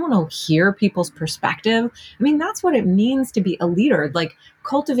are. I want to hear people's perspective. I mean, that's what it means to be a leader, like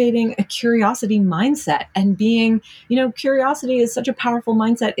cultivating a curiosity mindset and being, curiosity is such a powerful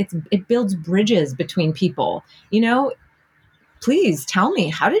mindset. It builds bridges between people, Please tell me,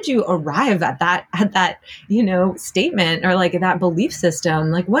 how did you arrive at that, statement or like that belief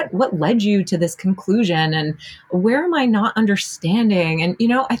system? Like what led you to this conclusion and where am I not understanding? And,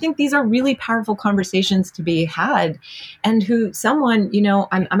 I think these are really powerful conversations to be had and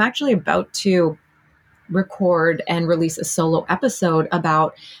I'm actually about to record and release a solo episode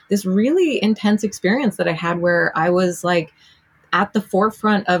about this really intense experience that I had where I was like, at the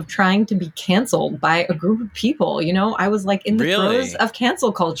forefront of trying to be canceled by a group of people. I was like in the throes of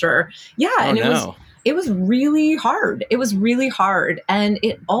cancel culture. Yeah. And it was really hard. It was really hard. And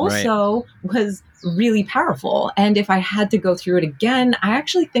it also was really powerful. And if I had to go through it again, I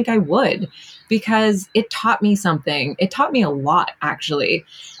actually think I would, because it taught me something. It taught me a lot, actually.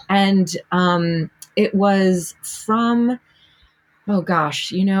 And it was from... Oh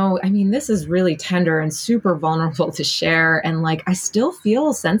gosh, this is really tender and super vulnerable to share. And like, I still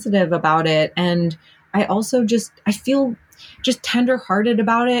feel sensitive about it. And I also I feel just tenderhearted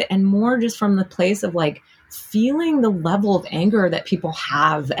about it, and more just from the place of like feeling the level of anger that people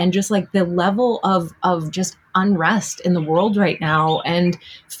have and just like the level of just unrest in the world right now, and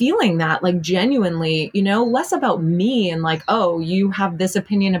feeling that like genuinely, less about me and like, oh, you have this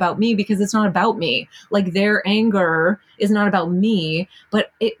opinion about me, because it's not about me. Like their anger is not about me,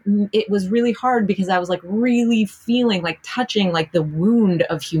 but it was really hard because I was like really feeling like touching like the wound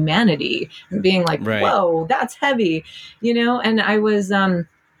of humanity and being like, whoa, that's heavy, and I was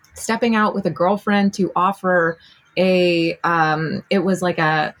stepping out with a girlfriend to offer it was like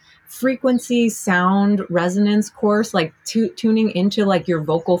a frequency sound resonance course, like tuning into like your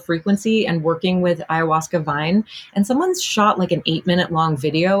vocal frequency and working with ayahuasca vine. And someone's shot like an 8-minute long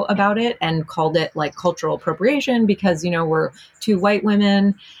video about it and called it like cultural appropriation because, we're two white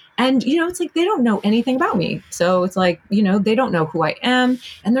women. And, it's like, they don't know anything about me. So it's like, they don't know who I am.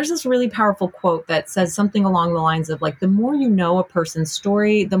 And there's this really powerful quote that says something along the lines of like, the more you know a person's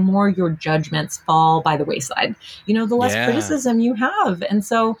story, the more your judgments fall by the wayside, the less criticism you have. And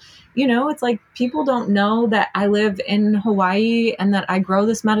so, it's like people don't know that I live in Hawaii and that I grow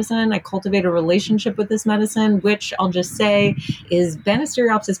this medicine. I cultivate a relationship with this medicine, which I'll just say is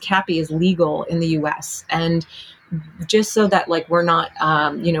Banisteriopsis caapi is legal in the US. And just so that like we're not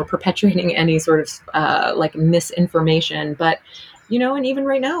perpetuating any sort of like misinformation, but and even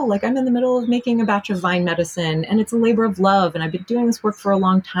right now, like I'm in the middle of making a batch of vine medicine, and it's a labor of love, and I've been doing this work for a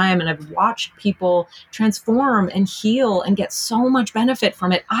long time, and I've watched people transform and heal and get so much benefit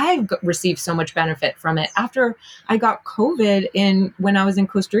from it. I've received so much benefit from it. After I got COVID when I was in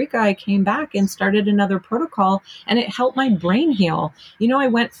Costa Rica, I came back and started another protocol, and it helped my brain heal. I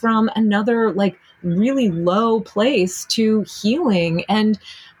went from another like really low place to healing. And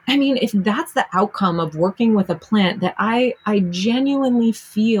I mean, if that's the outcome of working with a plant that I genuinely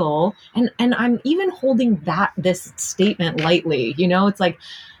feel, and I'm even holding this statement lightly, it's like,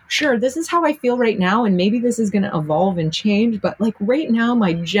 sure, this is how I feel right now, and maybe this is going to evolve and change. But like right now,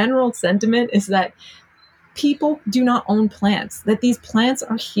 my general sentiment is that people do not own plants, that these plants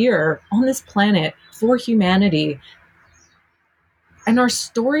are here on this planet for humanity. And our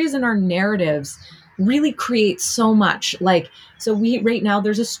stories and our narratives really create so much. Like, so right now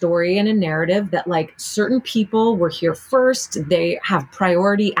there's a story and a narrative that like certain people were here first, they have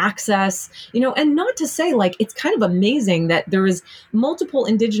priority access, and not to say like, it's kind of amazing that there is multiple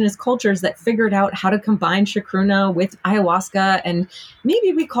indigenous cultures that figured out how to combine chacruna with ayahuasca. And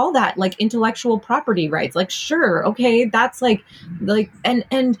maybe we call that like intellectual property rights. Like, sure. Okay. That's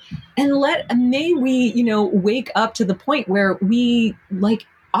and may we, wake up to the point where we like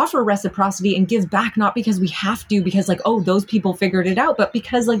offer reciprocity and give back, not because we have to, because like, oh, those people figured it out, but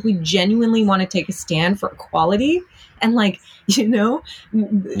because like we genuinely want to take a stand for equality and like,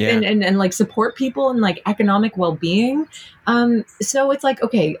 and like support people and like economic well-being. So it's like,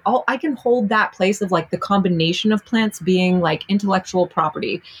 okay, I can hold that place of like the combination of plants being like intellectual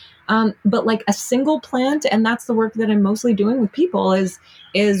property. But like a single plant, and that's the work that I'm mostly doing with people, is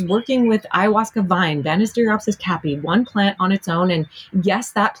working with ayahuasca vine, Banisteriopsis caapi, one plant on its own. And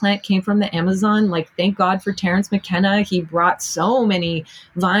yes, that plant came from the Amazon. Like, thank God for Terence McKenna. He brought so many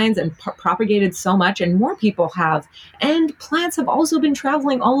vines and propagated so much, and more people have. And plants have also been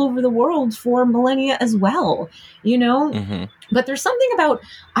traveling all over the world for millennia as well, Mm-hmm. But there's something about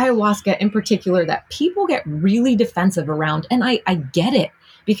ayahuasca in particular that people get really defensive around. And I get it,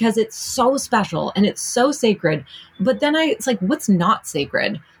 because it's so special and it's so sacred. But then it's like, what's not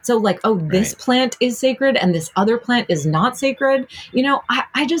sacred? So like, oh, this plant is sacred and this other plant is not sacred. I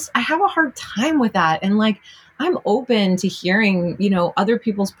have a hard time with that. And like, I'm open to hearing, other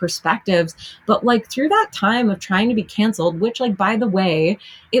people's perspectives. But like through that time of trying to be canceled, which like, by the way,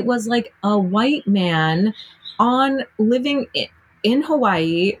 it was like a white man living in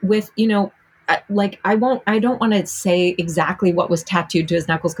Hawaii with, I don't want to say exactly what was tattooed to his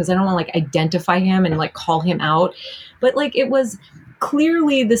knuckles, because I don't want to like identify him and like call him out. But like, it was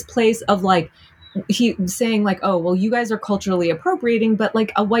clearly this place of like, he saying like, oh, well, you guys are culturally appropriating, but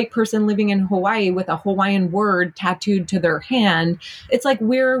like a white person living in Hawaii with a Hawaiian word tattooed to their hand, it's like,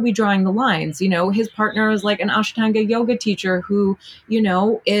 where are we drawing the lines? His partner is like an Ashtanga yoga teacher who,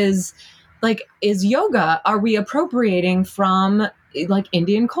 is yoga. Are we appropriating from like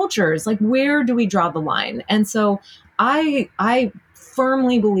Indian cultures? Like, where do we draw the line? And so I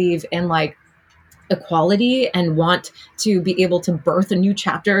firmly believe in like equality and want to be able to birth a new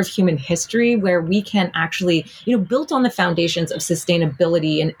chapter of human history where we can actually, built on the foundations of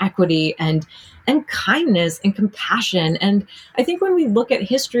sustainability and equity and kindness and compassion. And I think when we look at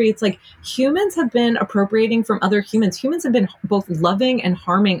history, it's like humans have been appropriating from other humans. Humans have been both loving and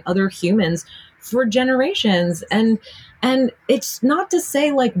harming other humans for generations. And it's not to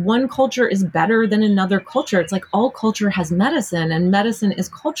say like one culture is better than another culture. It's like all culture has medicine, and medicine is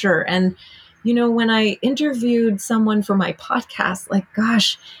culture. And when I interviewed someone for my podcast, like,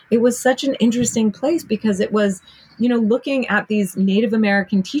 gosh, it was such an interesting place, because it was, looking at these Native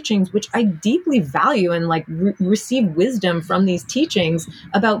American teachings, which I deeply value and like receive wisdom from these teachings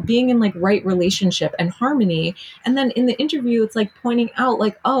about being in like right relationship and harmony. And then in the interview, it's like pointing out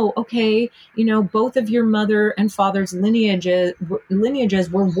like, oh, okay, both of your mother and father's lineages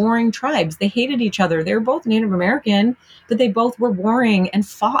were warring tribes. They hated each other. They were both Native American, but they both were warring and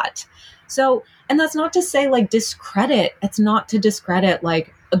fought. So, and that's not to say like discredit. It's not to discredit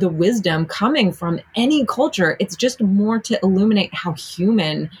like the wisdom coming from any culture. It's just more to illuminate how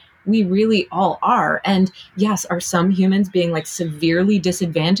human we really all are. And yes, are some humans being like severely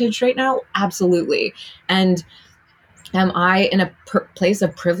disadvantaged right now? Absolutely. And am I in a place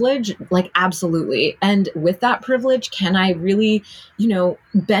of privilege? Like, absolutely. And with that privilege, can I really,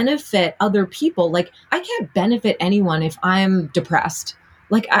 benefit other people? Like, I can't benefit anyone if I'm depressed.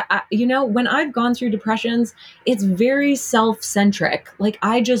 Like, I when I've gone through depressions, it's very self-centric. Like,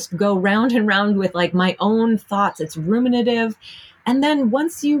 I just go round and round with like my own thoughts. It's ruminative. And then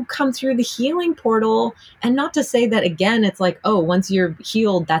once you come through the healing portal, and not to say that again, it's like, oh, once you're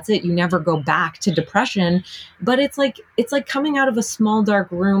healed, that's it. You never go back to depression. But it's like coming out of a small,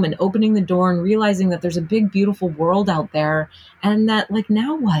 dark room and opening the door and realizing that there's a big, beautiful world out there. And that like,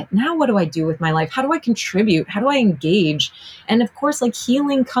 now what? Now what do I do with my life? How do I contribute? How do I engage? And of course, like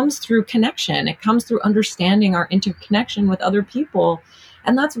healing comes through connection. It comes through understanding our interconnection with other people.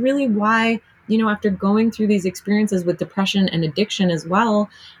 And that's really why, after going through these experiences with depression and addiction as well,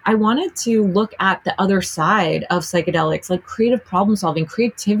 I wanted to look at the other side of psychedelics, like creative problem solving,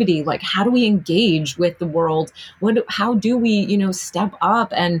 creativity, like how do we engage with the world? How do we, step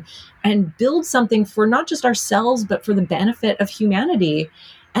up and build something for not just ourselves, but for the benefit of humanity?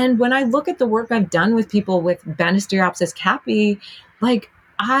 And when I look at the work I've done with people with Banisteriopsis caapi, like,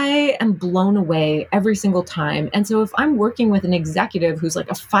 I am blown away every single time. And so if I'm working with an executive who's like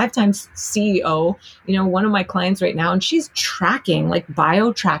a 5-time CEO, one of my clients right now, and she's tracking, like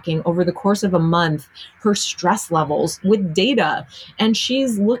bio-tracking over the course of a month, her stress levels with data. And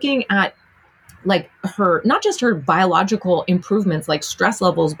she's looking at like her, not just her biological improvements, like stress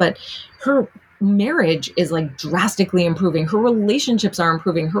levels, but her marriage is like drastically improving. Her relationships are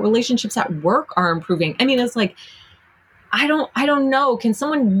improving. Her relationships at work are improving. I mean, it's like, I don't know. Can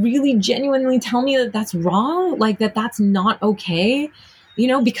someone really genuinely tell me that that's wrong? Like that's not okay,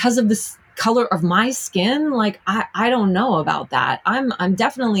 because of this color of my skin? Like, I don't know about that. I'm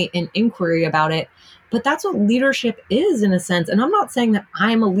definitely in inquiry about it, but that's what leadership is in a sense. And I'm not saying that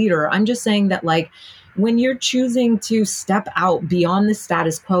I'm a leader. I'm just saying that like, when you're choosing to step out beyond the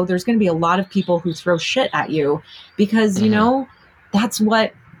status quo, there's going to be a lot of people who throw shit at you because,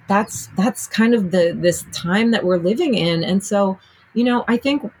 that's kind of this time that we're living in. And so, I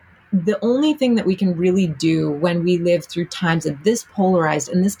think the only thing that we can really do when we live through times of this polarized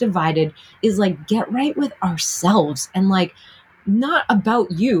and this divided is like get right with ourselves and like not about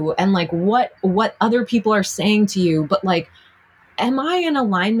you and like what other people are saying to you, but like, am I in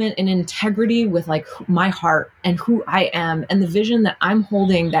alignment and integrity with like my heart and who I am and the vision that I'm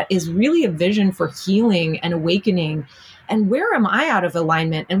holding that is really a vision for healing and awakening? And where am I out of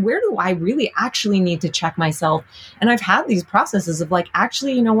alignment? And where do I really actually need to check myself? And I've had these processes of like,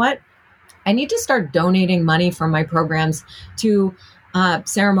 actually, you know what? I need to start donating money from my programs to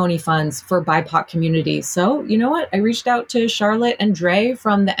ceremony funds for BIPOC communities. So you know what? I reached out to Charlotte and Dre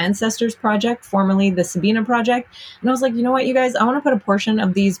from the Ancestors Project, formerly the Sabina Project. And I was like, you know what, you guys, I want to put a portion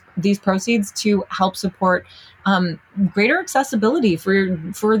of these proceeds to help support greater accessibility for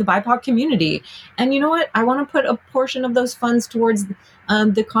the BIPOC community. And you know what? I want to put a portion of those funds towards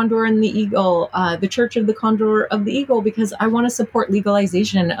the Condor and the Eagle, the Church of the Condor of the Eagle, because I want to support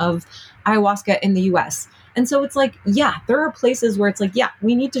legalization of ayahuasca in the US. And so it's like, yeah, there are places where it's like, yeah,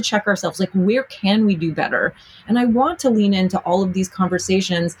 we need to check ourselves. Like, where can we do better? And I want to lean into all of these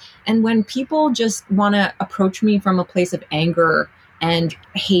conversations. And when people just want to approach me from a place of anger and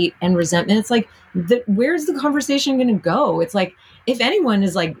hate and resentment, it's like, where's the conversation going to go? It's like, if anyone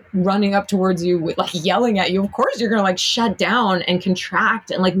is like running up towards you with like yelling at you, of course you're going to like shut down and contract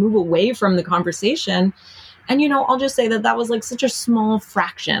and like move away from the conversation. And, I'll just say that was like such a small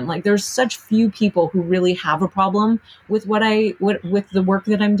fraction. Like there's such few people who really have a problem with with the work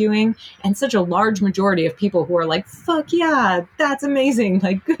that I'm doing. And such a large majority of people who are like, fuck yeah, that's amazing.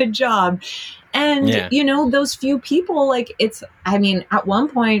 Like, good job. And, those few people, like at one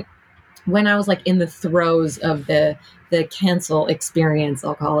point when I was like in the throes of the cancel experience,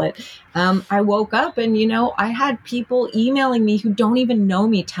 I'll call it, I woke up and, I had people emailing me who don't even know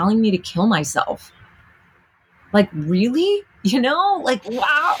me, telling me to kill myself. Like, really? Like,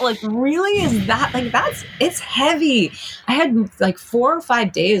 wow, like, really? Is that like, it's heavy. I had like 4 or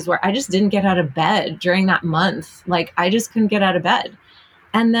 5 days where I just didn't get out of bed during that month. Like, I just couldn't get out of bed.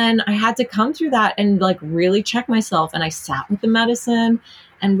 And then I had to come through that and like really check myself. And I sat with the medicine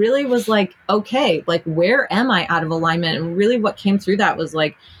and really was like, okay, like, where am I out of alignment? And really what came through that was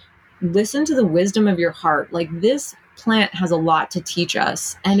like, listen to the wisdom of your heart. Like, this plant has a lot to teach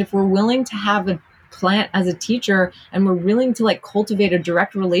us. And if we're willing to have a plant as a teacher and we're willing to like cultivate a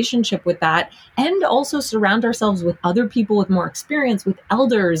direct relationship with that and also surround ourselves with other people with more experience, with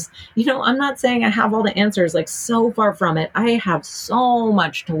elders, I'm not saying I have all the answers, like, so far from it. I have so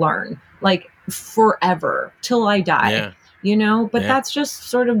much to learn, like, forever till I die, but that's just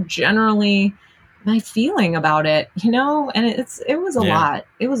sort of generally my feeling about it, and it was a lot.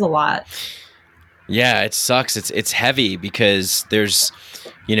 It was a lot. Yeah, it sucks. It's heavy because there's,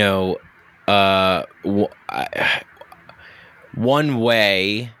 one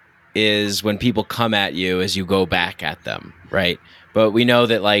way is when people come at you as you go back at them, right? But we know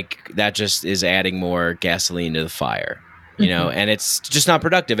that like that just is adding more gasoline to the fire, and it's just not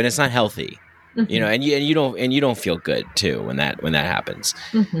productive and it's not healthy, and you don't feel good too when that happens.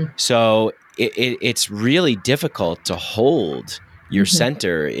 So it's really difficult to hold your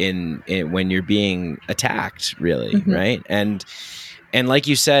center in when you're being attacked, really, right? And like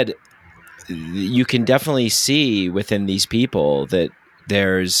you said, you can definitely see within these people that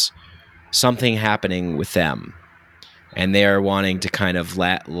there's something happening with them and they're wanting to kind of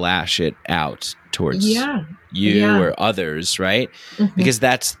lash it out towards you or others, right? Because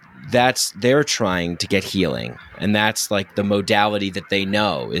that's they're trying to get healing. And that's like the modality that they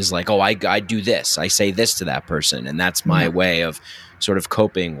know is like, oh, I do this. I say this to that person. And that's my way of sort of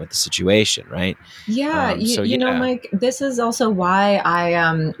coping with the situation, right? Yeah, you know, Mike, this is also why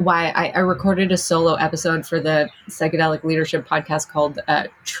I recorded a solo episode for the Psychedelic Leadership podcast called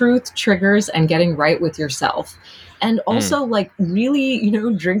Truth, Triggers, and Getting Right with Yourself. And also like really, you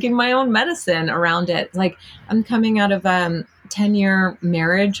know, drinking my own medicine around it. Like I'm coming out of 10-year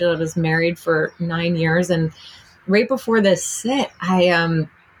marriage. I was married for 9 years. And right before this sit,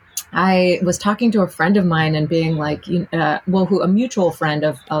 I was talking to a friend of mine and being like, a mutual friend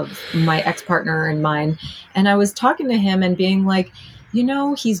of my ex-partner and mine. And I was talking to him and being like, you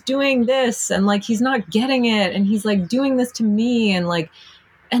know, he's doing this and like, he's not getting it. And he's like doing this to me. And like,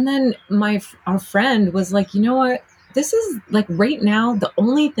 and then our friend was like, you know what? This is like right now, the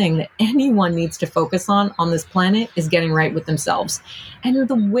only thing that anyone needs to focus on this planet is getting right with themselves. And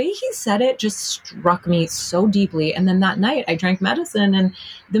the way he said it just struck me so deeply. And then that night I drank medicine and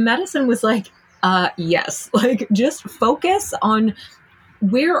the medicine was like, yes, like just focus on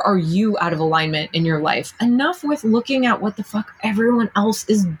where are you out of alignment in your life? Enough with looking at what the fuck everyone else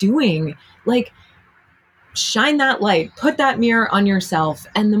is doing. Like, shine that light, put that mirror on yourself.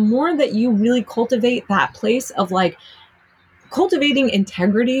 And the more that you really cultivate that place of like cultivating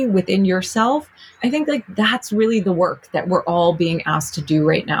integrity within yourself, I think like that's really the work that we're all being asked to do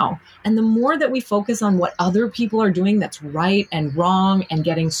right now. And the more that we focus on what other people are doing that's right and wrong and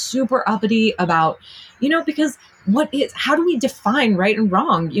getting super uppity about, you know, because how do we define right and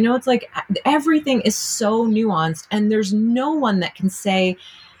wrong? You know, it's like everything is so nuanced and there's no one that can say,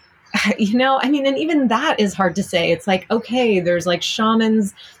 you know, I mean, and even that is hard to say. It's like, okay, there's like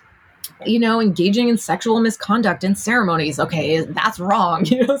shamans, you know, engaging in sexual misconduct in ceremonies. Okay, that's wrong.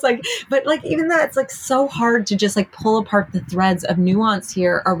 You know, it's like, but like even that, it's like so hard to just like pull apart the threads of nuance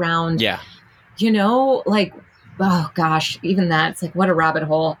here around, you know, like, oh gosh, even that, it's like, what a rabbit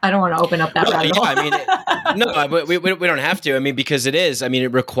hole. I don't want to open up that rabbit hole. I mean, we don't have to. I mean, because it is, I mean,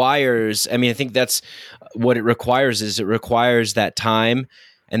 it requires, I mean, I think that's what it requires is it requires that time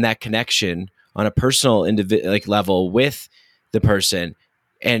and that connection on a personal level with the person,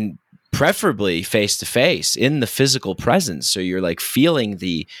 and preferably face to face in the physical presence. So you're like feeling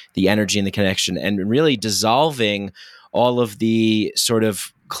the energy and the connection and really dissolving all of the sort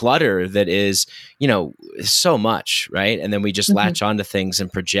of clutter that is, you know, so much, right? And then we just latch onto things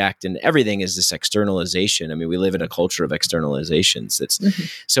and project, and everything is this externalization. I mean, we live in a culture of externalizations.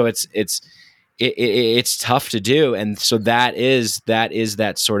 So it's tough to do. And so that is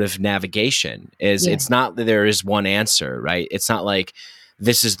that sort of navigation it's not that there is one answer, right? It's not like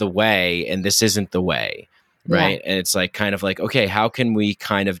this is the way and this isn't the way, right? And it's like kind of like, okay, how can we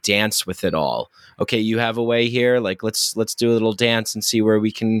kind of dance with it all? Okay, you have a way here, like let's do a little dance and see where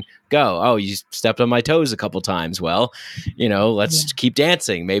we can go. Oh, you stepped on my toes a couple times. Well, you know, let's keep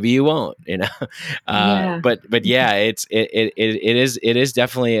dancing. Maybe you won't, you know. But yeah, it is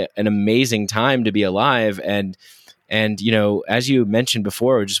definitely an amazing time to be alive. And you know, as you mentioned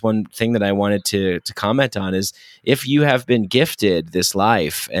before, just one thing that I wanted to comment on is if you have been gifted this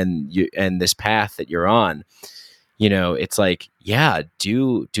life and this path that you're on, you know, it's like, yeah,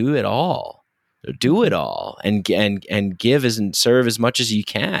 do it all. Do it all and give and serve as much as you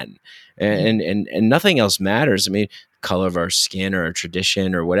can, and nothing else matters. I mean, color of our skin or our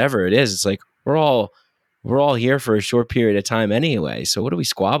tradition or whatever it is. It's like we're all here for a short period of time anyway. So what are we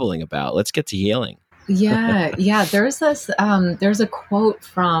squabbling about? Let's get to healing. Yeah. There's this. There's a quote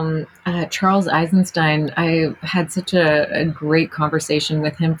from Charles Eisenstein. I had such a great conversation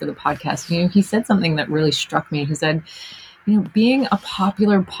with him for the podcast. You know, he said something that really struck me. He said, you know, being a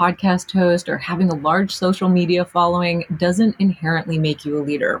popular podcast host or having a large social media following doesn't inherently make you a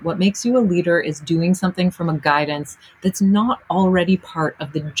leader. What makes you a leader is doing something from a guidance that's not already part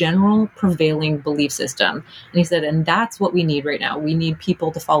of the general prevailing belief system. And he said, and that's what we need right now. We need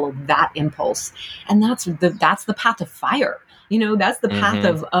people to follow that impulse. And that's the path of fire. You know, that's the path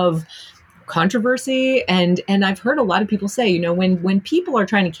of controversy. And I've heard a lot of people say, you know, when people are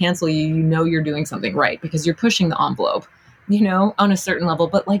trying to cancel you, you know, you're doing something right because you're pushing the envelope, you know, on a certain level.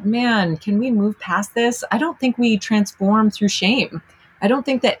 But like, man, can we move past this? I don't think we transform through shame. I don't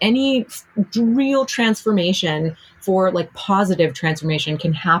think that any real transformation for like positive transformation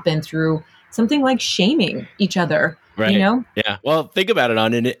can happen through something like shaming each other. Right. You know? Yeah. Well, think about it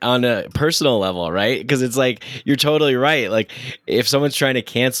on a personal level, right? Because it's like, you're totally right. Like if someone's trying to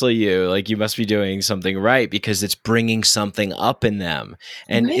cancel you, like you must be doing something right because it's bringing something up in them.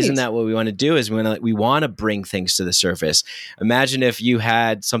 And isn't that what we want to do is we want to bring things to the surface. Imagine if you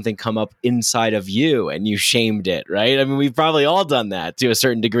had something come up inside of you and you shamed it, right? I mean, we've probably all done that to a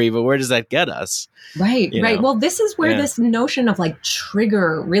certain degree, but where does that get us? Right. You know? Well, this is where this notion of like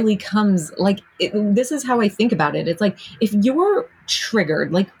trigger really comes. Like this is how I think about it. It's like if you're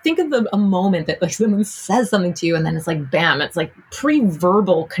triggered. Like think of a moment that like someone says something to you and then it's like, bam, it's like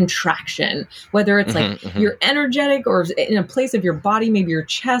pre-verbal contraction, whether it's like you're energetic or in a place of your body, maybe your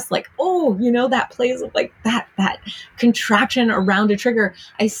chest, like, oh, you know, that place of like that contraction around a trigger.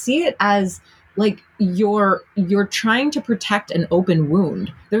 I see it as like you're trying to protect an open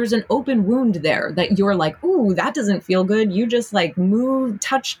wound. There's an open wound there that you're like, ooh, that doesn't feel good. You just like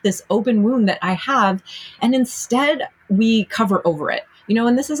touched this open wound that I have. And instead we cover over it, you know,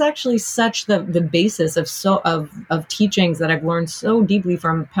 and this is actually such the basis of teachings that I've learned so deeply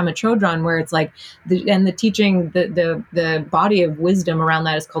from Pema Chodron, where it's like, the teaching, the body of wisdom around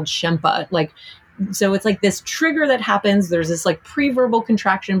that is called Shempa. Like, so it's like this trigger that happens. There's this like pre-verbal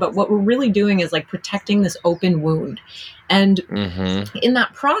contraction, but what we're really doing is like protecting this open wound. And in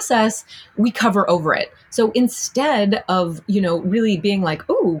that process, we cover over it. So instead of, you know, really being like,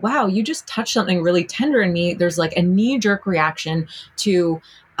 oh, wow, you just touched something really tender in me, there's like a knee-jerk reaction to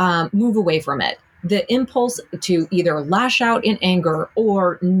move away from it. The impulse to either lash out in anger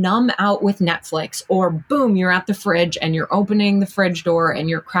or numb out with Netflix, or boom, you're at the fridge and you're opening the fridge door and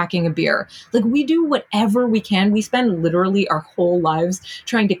you're cracking a beer. Like we do whatever we can. We spend literally our whole lives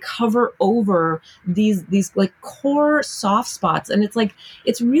trying to cover over these like core soft spots. And it's like,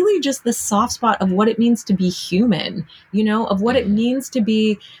 it's really just the soft spot of what it means to be human, you know, of what it means to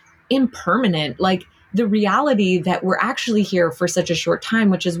be impermanent. Like, the reality that we're actually here for such a short time,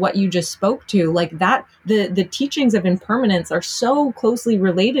 which is what you just spoke to, like that, the teachings of impermanence are so closely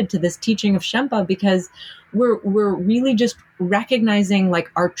related to this teaching of Shempa, because we're really just recognizing like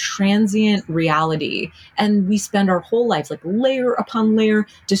our transient reality. And we spend our whole lives like layer upon layer,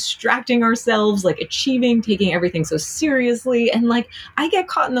 distracting ourselves, like achieving, taking everything so seriously. And like, I get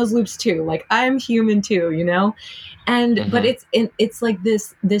caught in those loops too. Like I'm human too, you know? And, but it's like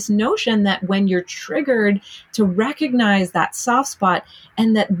this notion that when you're triggered, to recognize that soft spot,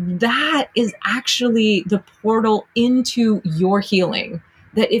 and that is actually the portal into your healing.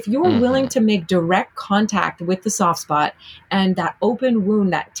 That if you're willing to make direct contact with the soft spot and that open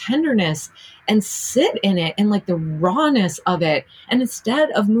wound, that tenderness, and sit in it and like the rawness of it, and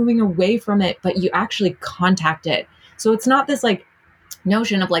instead of moving away from it, but you actually contact it. So it's not this like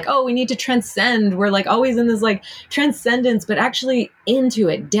notion of like, oh, we need to transcend. We're like always in this like transcendence, but actually into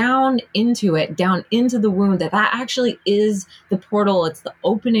it, down into the wound, that actually is the portal. It's the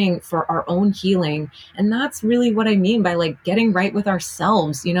opening for our own healing. And that's really what I mean by like getting right with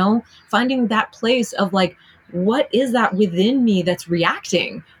ourselves, you know, finding that place of like, what is that within me that's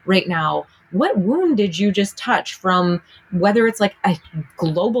reacting right now? What wound did you just touch, from whether it's like a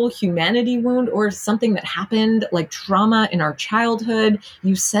global humanity wound or something that happened like trauma in our childhood?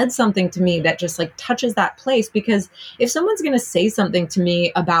 You said something to me that just like touches that place, because if someone's going to say something to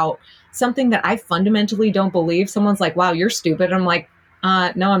me about something that I fundamentally don't believe, someone's like, wow, you're stupid. I'm like,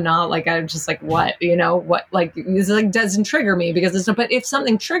 no, I'm not. Like, I'm just like, what, you know, what, like, this like doesn't trigger me because it's not, but if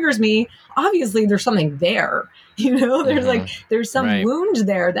something triggers me, obviously there's something there, you know, there's like, there's some wound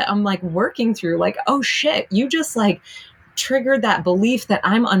there that I'm like working through, like, oh shit, you just like triggered that belief that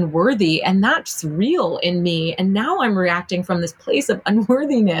I'm unworthy, and that's real in me. And now I'm reacting from this place of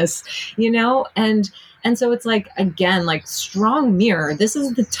unworthiness, you know, and so it's like, again, like strong mirror. This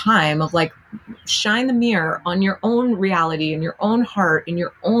is the time of like, shine the mirror on your own reality and your own heart and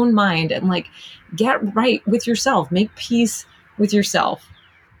your own mind, and like get right with yourself, make peace with yourself.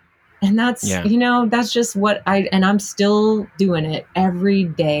 And that's, you know, that's just what I'm still doing it every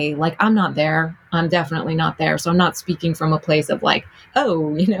day. Like I'm not there. I'm definitely not there. So I'm not speaking from a place of like,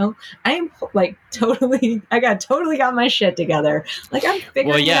 oh, you know, I'm like totally got my shit together. Like I'm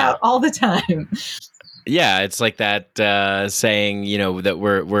figuring it out all the time. Yeah, it's like that saying, you know, that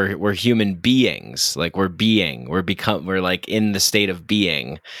we're human beings, like we're like in the state of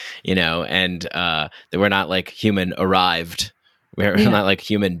being, you know, and that we're not like human arrived. We're not like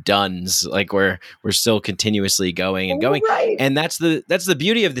human dones. Like we're still continuously going and going. Right. And that's the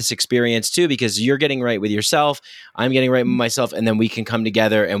beauty of this experience too, because you're getting right with yourself, I'm getting right with myself, and then we can come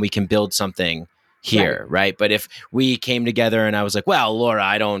together and we can build something here, right? But if we came together and I was like, well,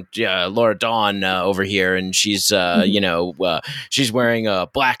 Laura Dawn over here, and she's you know, she's wearing a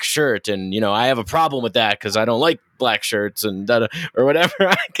black shirt, and you know, I have a problem with that because I don't like black shirts and or whatever.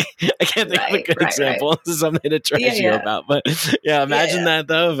 I can't think of a good example. This is something to trash you about, but imagine that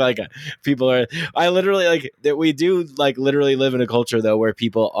though. If like people are, I literally like that. We do like literally live in a culture though where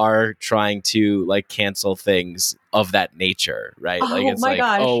people are trying to like cancel things of that nature, right? Like it's like,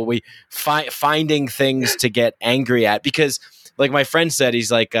 oh, we finding things to get angry at, because like my friend said,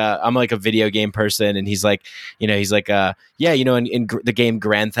 he's like, I'm like a video game person, and he's like, yeah, in the game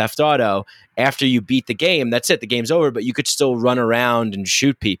Grand Theft Auto, after you beat the game, that's it, the game's over, but you could still run around and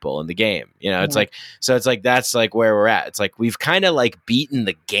shoot people in the game. It's like, so it's like, that's like where we're at. It's like, we've kind of like beaten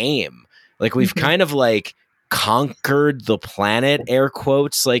the game. Like we've kind of like conquered the planet, air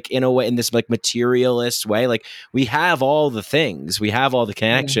quotes, like in a way, in this like materialist way. Like we have all the things, we have all the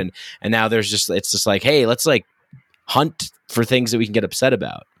connection, and now it's just like, hey, let's like hunt for things that we can get upset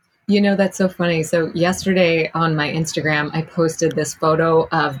about. That's so funny. So yesterday on my Instagram, I posted this photo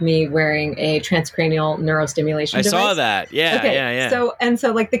of me wearing a transcranial neurostimulation device. I saw that. Yeah, okay. yeah.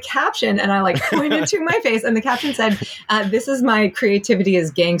 So like the caption, and I like pointed to my face, and the caption said, this is my creativity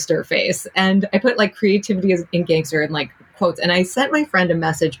is gangster face. And I put like creativity is in gangster in like quotes. And I sent my friend a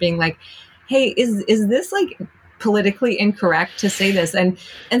message being like, hey, is this like politically incorrect to say this? And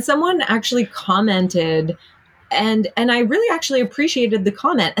someone actually commented, and I really actually appreciated the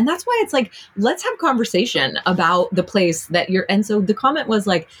comment. And that's why it's like, let's have conversation about the place that you're. And so the comment was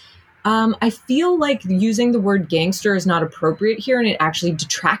like, I feel like using the word gangster is not appropriate here, and it actually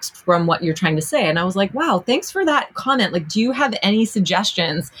detracts from what you're trying to say. And I was like, wow, thanks for that comment. Like, do you have any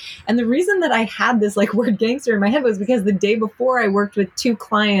suggestions? And the reason that I had this like word gangster in my head was because the day before I worked with 2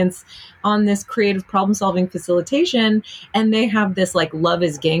 clients on this creative problem solving facilitation, and they have this like love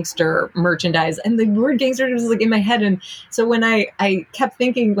is gangster merchandise, and the word gangster was like in my head. And so when I kept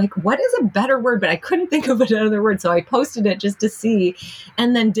thinking like, what is a better word, but I couldn't think of another word. So I posted it just to see,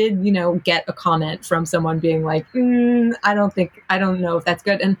 and then did, get a comment from someone being like, I don't know if that's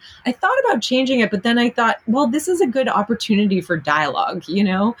good. And I thought about changing it, but then I thought, well, this is a good opportunity for dialogue,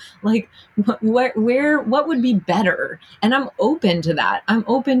 like what would be better? And I'm open to that. I'm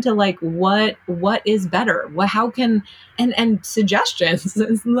open to like, what is better? How can, and suggestions.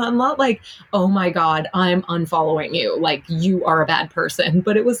 It's not like, oh my God, I'm unfollowing you, like you are a bad person.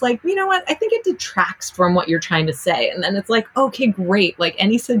 But it was like, you know what? I think it detracts from what you're trying to say. And then it's like, okay, great. Like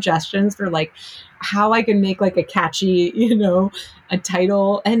any suggestions for like how I can make like a catchy, a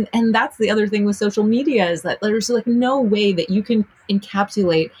title. And that's the other thing with social media, is that there's like no way that you can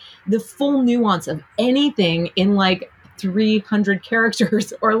encapsulate the full nuance of anything in like 300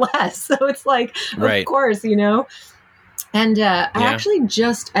 characters or less. So it's like, of course, And I actually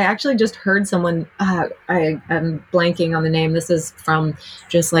just heard someone, I'm blanking on the name. This is from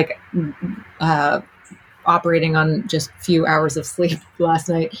just like operating on just a few hours of sleep last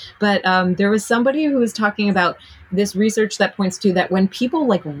night. But there was somebody who was talking about this research that points to that when people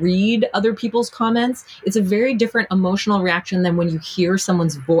like read other people's comments, it's a very different emotional reaction than when you hear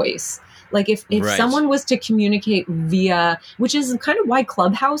someone's voice. Like if someone was to communicate via, which is kind of why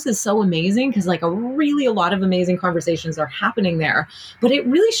Clubhouse is so amazing, because like a lot of amazing conversations are happening there. But it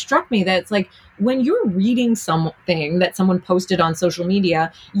really struck me that it's like when you're reading something that someone posted on social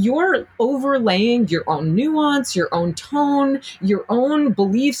media, you're overlaying your own nuance, your own tone, your own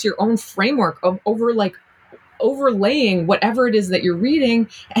beliefs, your own framework of overlaying whatever it is that you're reading.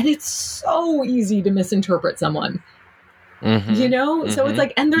 And it's so easy to misinterpret someone. Mm-hmm. So it's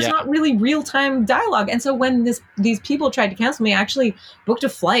like, and there's not really real-time dialogue. And so when these people tried to cancel me, I actually booked a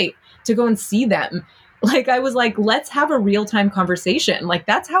flight to go and see them. Like, I was like, let's have a real-time conversation. Like,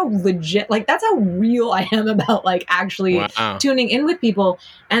 that's how legit, like, that's how real I am about like actually tuning in with people.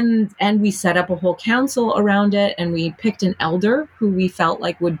 And we set up a whole council around it, and we picked an elder who we felt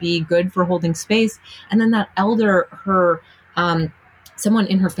like would be good for holding space. And then that elder, someone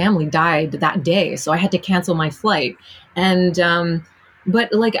in her family died that day, so I had to cancel my flight. And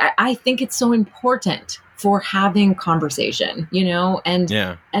but like I think it's so important for having conversation, and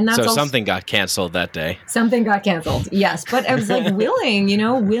that's so something got canceled that day. Something got canceled, yes, but I was like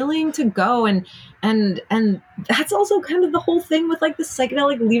willing to go, and that's also kind of the whole thing with like the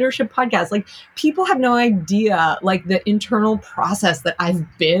Psychedelic Leadership Podcast. Like, people have no idea like the internal process that I've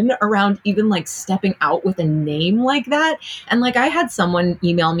been around even like stepping out with a name like that. And like I had someone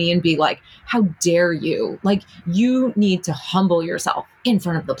email me and be like, how dare you? Like, you need to humble yourself in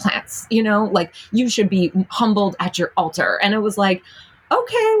front of the plants, like you should be humbled at your altar. And it was like,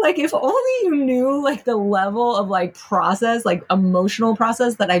 okay, like if only you knew like the level of like process, like emotional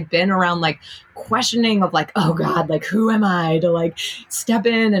process that I've been around, like questioning of like, oh God, like who am I to like step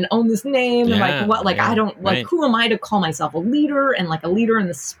in and own this name? And like what, like, I don't like, who am I to call myself a leader and like a leader in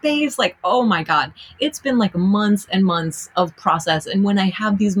the space? Like, oh my God, it's been like months and months of process. And when I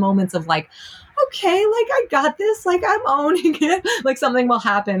have these moments of like, okay, like I got this, like I'm owning it. Like something will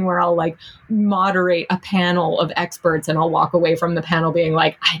happen where I'll like moderate a panel of experts and I'll walk away from the panel being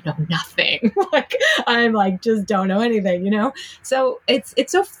like, I know nothing. Like I'm like, just don't know anything, you know? So it's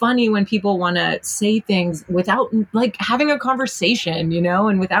so funny when people want to say things without like having a conversation, you know,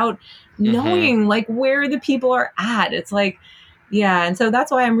 and without knowing like where the people are at. It's like, yeah. And so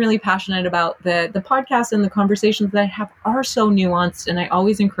that's why I'm really passionate about the podcast, and the conversations that I have are so nuanced. And I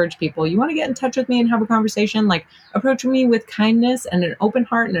always encourage people, you want to get in touch with me and have a conversation, like approach me with kindness and an open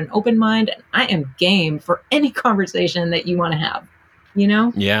heart and an open mind. And I am game for any conversation that you want to have, you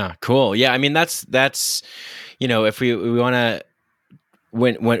know? Yeah, cool. Yeah, I mean, that's if we want to,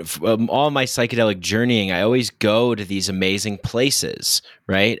 when all my psychedelic journeying, I always go to these amazing places,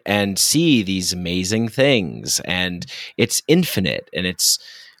 right? And see these amazing things, and it's infinite, and it's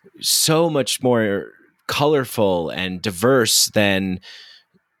so much more colorful and diverse than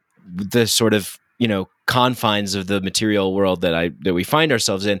the sort of, confines of the material world that we find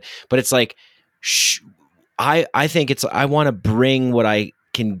ourselves in. But it's like, I think I want to bring what I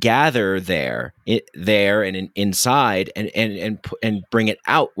can gather there and inside and bring it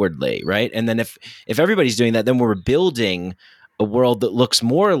outwardly, right? And then if everybody's doing that, then we're building a world that looks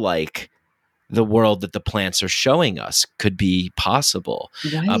more like the world that the plants are showing us could be possible.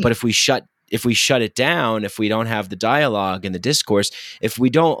 Right. But if we shut it down, if we don't have the dialogue and the discourse, if we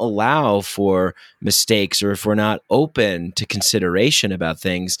don't allow for mistakes, or if we're not open to consideration about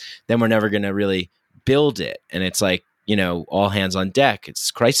things, then we're never going to really build it. And it's like, all hands on deck.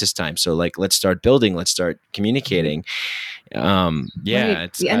 It's crisis time. So like, let's start building, let's start communicating. Right.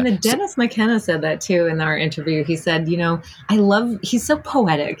 And the Dennis McKenna said that too in our interview. He said, he's so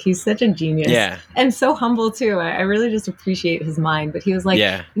poetic. He's such a genius. Yeah. And so humble too. I really just appreciate his mind. But he was like,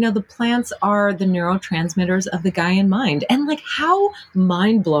 the plants are the neurotransmitters of the Gaian mind. And like, how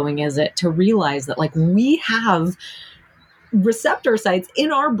mind blowing is it to realize that like we have receptor sites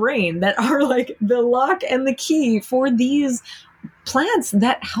in our brain that are like the lock and the key for these plants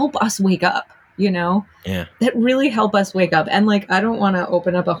that help us wake up, that really help us wake up. And like, I don't want to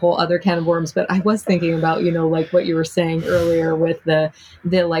open up a whole other can of worms, but I was thinking about, like what you were saying earlier with the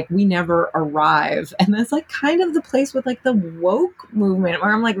like, we never arrive. And that's like kind of the place with like the woke movement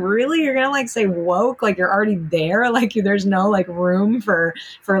where I'm like, really, you're going to like say woke, like you're already there. Like there's no like room for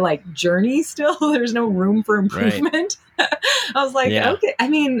like journey still. There's no room for improvement. Right. I was like, okay, I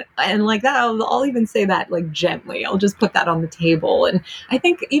mean, and like that, I'll even say that like gently. I'll just put that on the table. And I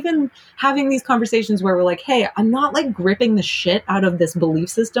think even having these conversations where we're like, hey, I'm not like gripping the shit out of this belief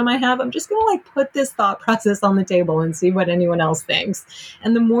system I have. I'm just going to like put this thought process on the table and see what anyone else thinks.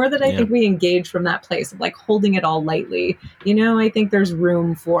 And the more that I think we engage from that place of like holding it all lightly, I think there's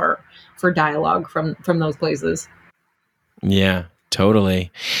room for dialogue from those places. Yeah,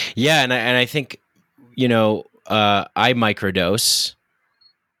 totally. Yeah. And I think, I microdose,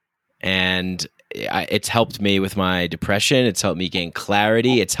 and it's helped me with my depression. It's helped me gain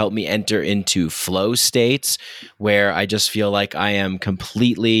clarity. It's helped me enter into flow states where I just feel like I am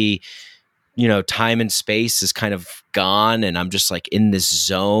completely, time and space is kind of gone, and I'm just like in this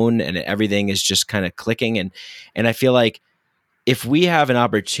zone, and everything is just kind of clicking. And I feel like if we have an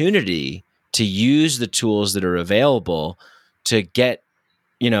opportunity to use the tools that are available to get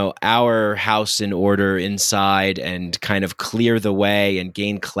our house in order inside and kind of clear the way and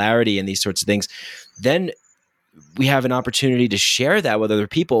gain clarity and these sorts of things, then we have an opportunity to share that with other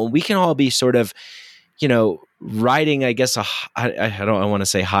people. And we can all be sort of, riding, I guess, I don't want to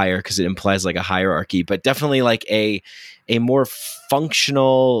say higher because it implies like a hierarchy, but definitely like a more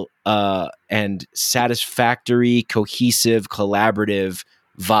functional and satisfactory, cohesive, collaborative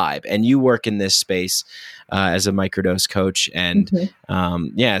vibe. And you work in this space as a microdose coach. And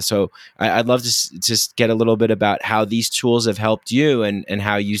so I'd love to just get a little bit about how these tools have helped you and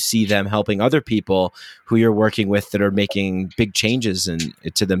how you see them helping other people who you're working with that are making big changes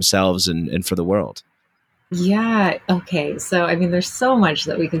to themselves and for the world. Yeah. Okay. So, I mean, there's so much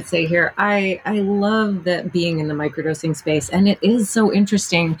that we can say here. I love that being in the microdosing space, and it is so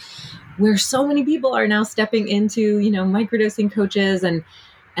interesting where so many people are now stepping into, microdosing coaches.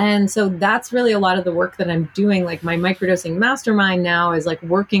 And so that's really a lot of the work that I'm doing. Like my microdosing mastermind now is like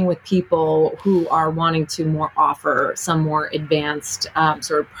working with people who are wanting to offer some more advanced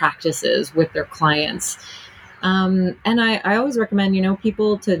sort of practices with their clients. And I always recommend,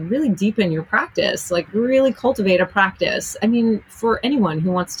 people to really deepen your practice, like really cultivate a practice. I mean, for anyone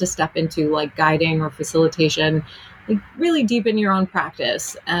who wants to step into like guiding or facilitation, like really deepen your own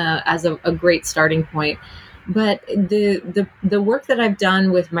practice as a great starting point. But the work that I've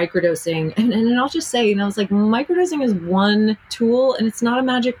done with microdosing, and I'll just say, it's like microdosing is one tool, and it's not a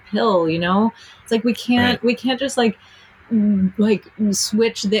magic pill. It's like we can't just like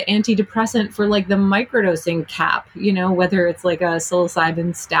switch the antidepressant for like the microdosing cap. Whether it's like a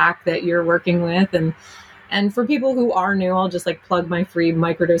psilocybin stack that you're working with, and for people who are new, I'll just like plug my free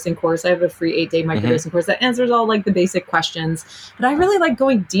microdosing course. I have a free 8-day microdosing course that answers all like the basic questions. But I really like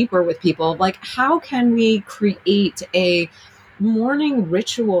going deeper with people. Like, how can we create a morning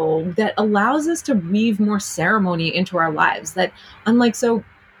ritual that allows us to weave more ceremony into our lives? That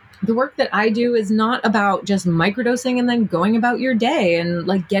the work that I do is not about just microdosing and then going about your day and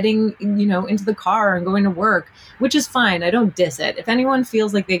like getting, into the car and going to work, which is fine. I don't diss it. If anyone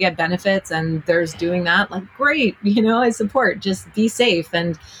feels like they get benefits and there's doing that, like, great, I support. Just be safe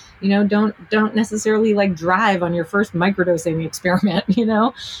and, don't necessarily like drive on your first microdosing experiment,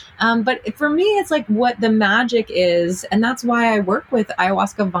 But for me, it's like what the magic is. And that's why I work with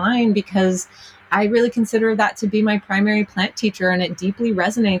Ayahuasca Vine, because I really consider that to be my primary plant teacher, and it deeply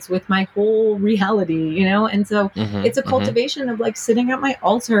resonates with my whole reality, And so it's a cultivation of like sitting at my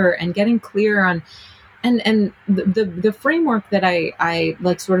altar and getting clear on, and the framework that I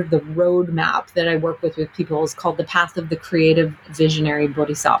like, sort of the roadmap that I work with people, is called the path of the creative visionary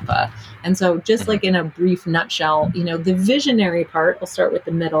bodhisattva. And so just like in a brief nutshell, the visionary part, I'll start with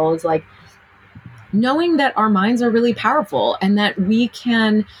the middle, is like knowing that our minds are really powerful and that we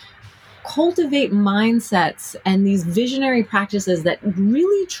can cultivate mindsets and these visionary practices that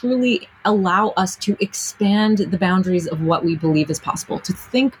really truly allow us to expand the boundaries of what we believe is possible, to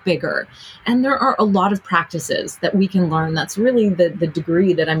think bigger. And there are a lot of practices that we can learn. That's really the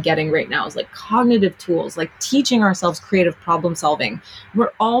degree that I'm getting right now, is like cognitive tools, like teaching ourselves creative problem solving.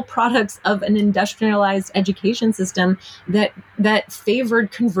 We're all products of an industrialized education system that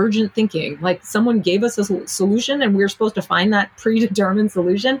favored convergent thinking. Like someone gave us a solution and we were supposed to find that predetermined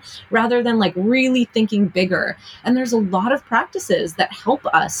solution rather than like really thinking bigger. And there's a lot of practices that help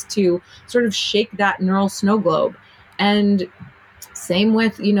us to sort of shake that neural snow globe. And same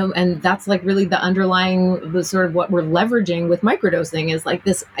with, and that's like really the underlying, the sort of what we're leveraging with microdosing is like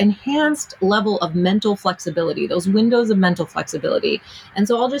this enhanced level of mental flexibility, those windows of mental flexibility. And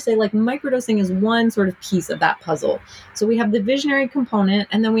so I'll just say like microdosing is one sort of piece of that puzzle. So we have the visionary component,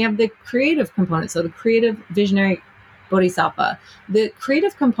 and then we have the creative component. So the creative visionary bodhisattva. The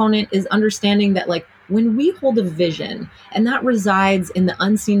creative component is understanding that like when we hold a vision, and that resides in the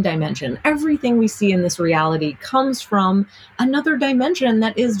unseen dimension, everything we see in this reality comes from another dimension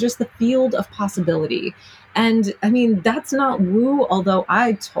that is just the field of possibility. And I mean, that's not woo, although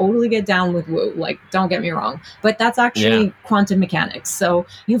I totally get down with woo, like, don't get me wrong, but that's actually quantum mechanics. So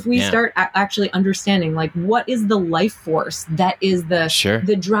if we start actually understanding, like, what is the life force that is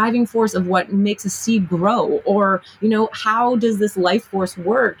the driving force of what makes a seed grow, or, how does this life force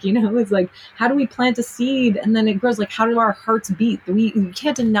work? It's like, how do we plant a seed and then it grows? Like, how do our hearts beat? We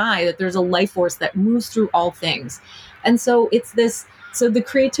can't deny that there's a life force that moves through all things. And so it's this, so the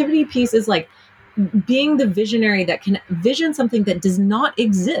creativity piece is like, being the visionary that can vision something that does not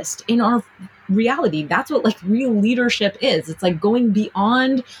exist in our reality. That's what like real leadership is. It's like going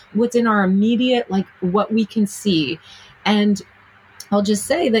beyond what's in our immediate, like what we can see. And I'll just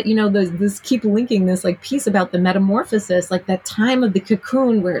say that, this keep linking this like piece about the metamorphosis, like that time of the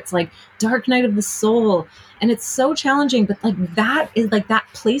cocoon where it's like dark night of the soul. And it's so challenging, but like that is like that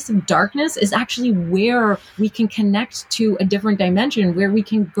place of darkness is actually where we can connect to a different dimension, where we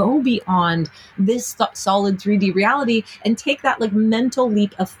can go beyond this solid 3D reality and take that like mental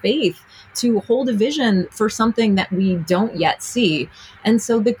leap of faith to hold a vision for something that we don't yet see. And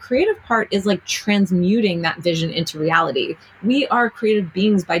so the creative part is like transmuting that vision into reality. We are creative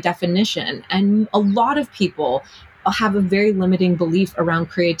beings by definition, and a lot of people have a very limiting belief around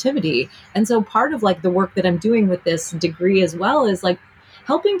creativity. And so part of like the work that I'm doing with this degree as well is like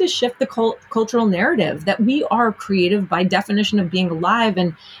helping to shift the cultural narrative that we are creative by definition of being alive.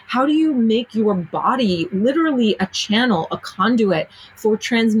 And how do you make your body literally a channel, a conduit for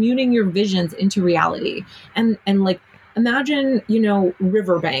transmuting your visions into reality? And like, imagine,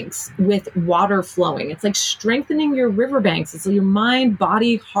 riverbanks with water flowing. It's like strengthening your riverbanks. It's like your mind,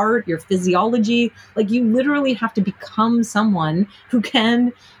 body, heart, your physiology. Like you literally have to become someone who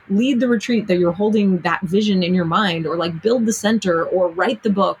can lead the retreat that you're holding that vision in your mind, or like build the center, or write the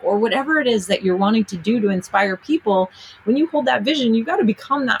book, or whatever it is that you're wanting to do to inspire people. When you hold that vision, you got to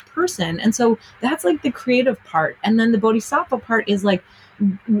become that person. And so that's like the creative part. And then the bodhisattva part is like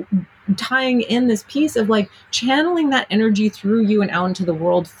tying in this piece of like channeling that energy through you and out into the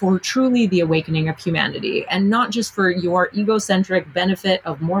world for truly the awakening of humanity, and not just for your egocentric benefit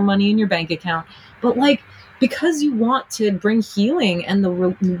of more money in your bank account, but like because you want to bring healing and the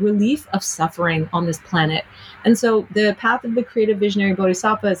relief of suffering on this planet. And so the path of the creative visionary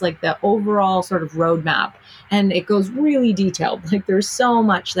bodhisattva is like the overall sort of roadmap, and it goes really detailed. Like there's so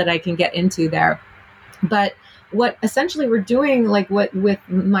much that I can get into there. But what essentially we're doing, like what with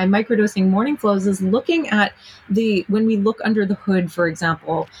my microdosing morning flows, is looking at when we look under the hood, for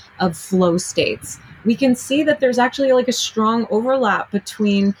example, of flow states, we can see that there's actually like a strong overlap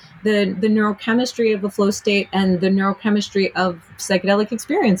between the neurochemistry of the flow state and the neurochemistry of psychedelic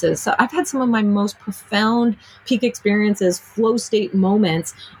experiences. So I've had some of my most profound peak experiences, flow state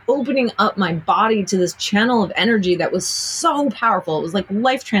moments, opening up my body to this channel of energy that was so powerful. It was like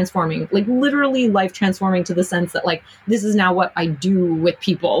life transforming, like literally life transforming, to the sense that like, this is now what I do with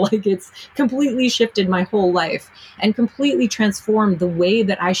people. Like it's completely shifted my whole life and completely transformed the way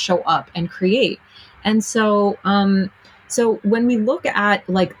that I show up and create. And so, so when we look at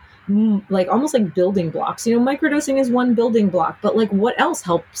like almost like building blocks, microdosing is one building block, but like what else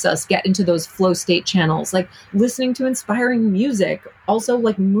helps us get into those flow state channels? Like listening to inspiring music, also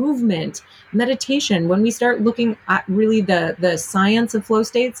like movement, meditation. When we start looking at really the science of flow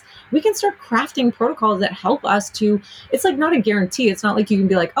states, we can start crafting protocols that help us to, it's like not a guarantee. It's not like you can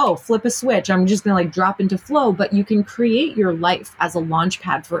be like, oh, flip a switch, I'm just going to like drop into flow, but you can create your life as a launch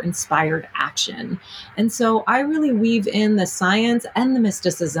pad for inspired action. And so I really weave in the science and the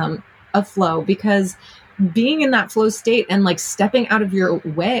mysticism of flow, because being in that flow state and like stepping out of your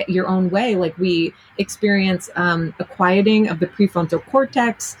own way, like we experience a quieting of the prefrontal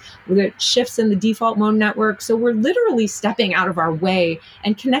cortex, we get shifts in the default mode network. So we're literally stepping out of our way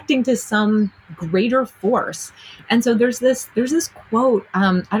and connecting to some greater force. And so there's this quote.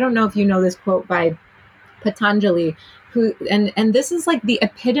 I don't know if you know this quote by Patanjali, who, and this is like the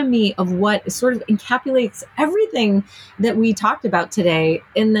epitome of what sort of encapsulates everything that we talked about today.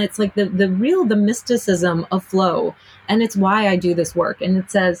 And it's like the mysticism of flow. And it's why I do this work. And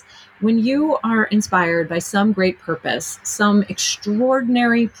it says, when you are inspired by some great purpose, some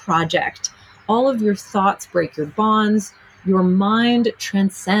extraordinary project, all of your thoughts break your bonds, your mind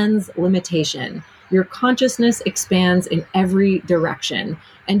transcends limitation, your consciousness expands in every direction,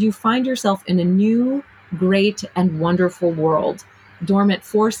 and you find yourself in a new, great and wonderful world. Dormant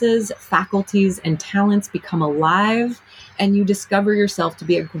forces, faculties, and talents become alive, and you discover yourself to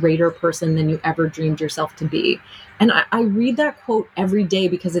be a greater person than you ever dreamed yourself to be. And I read that quote every day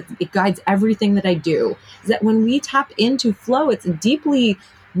because it guides everything that I do. Is that when we tap into flow, it's a deeply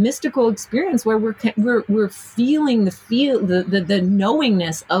mystical experience where we're feeling the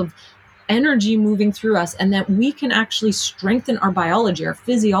knowingness of energy moving through us, and that we can actually strengthen our biology, our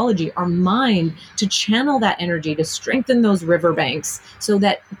physiology, our mind to channel that energy, to strengthen those riverbanks so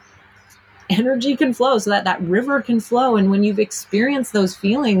that energy can flow, so that river can flow. And when you've experienced those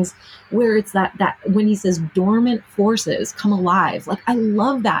feelings where it's that when he says dormant forces come alive, like I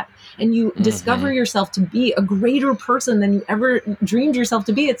love that. And you discover yourself to be a greater person than you ever dreamed yourself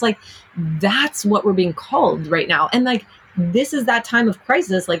to be. It's like, that's what we're being called right now. And like, this is that time of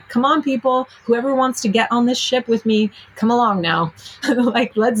crisis. Like, come on, people, whoever wants to get on this ship with me, come along now.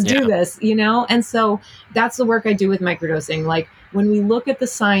 Like, let's do this, And so that's the work I do with microdosing. Like when we look at the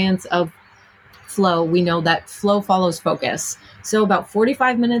science of flow, we know that flow follows focus. So about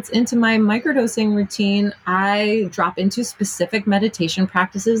 45 minutes into my microdosing routine, I drop into specific meditation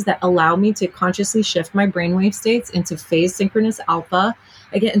practices that allow me to consciously shift my brainwave states into phase synchronous alpha.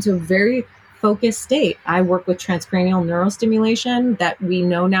 I get into a very focused state. I work with transcranial neurostimulation that we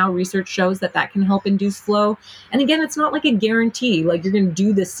know now, research shows that can help induce flow. And again, it's not like a guarantee, like you're going to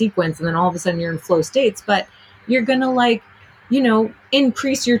do this sequence and then all of a sudden you're in flow states, but you're going to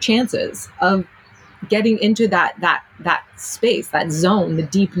increase your chances of getting into that space, that zone, the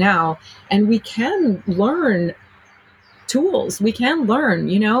deep now. And we can learn tools, we can learn,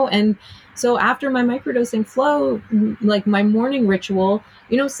 and so after my microdosing flow, like my morning ritual,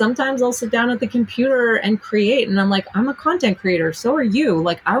 sometimes I'll sit down at the computer and create, and I'm like, I'm a content creator. So are you.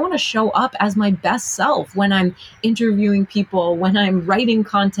 Like, I want to show up as my best self when I'm interviewing people, when I'm writing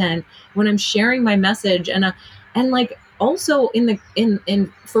content, when I'm sharing my message. And like also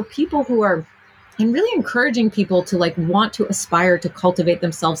in for people who are, and really encouraging people to like want to aspire to cultivate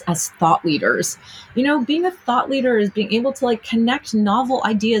themselves as thought leaders. Being a thought leader is being able to like connect novel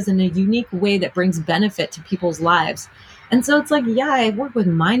ideas in a unique way that brings benefit to people's lives. And so it's like, yeah, I work with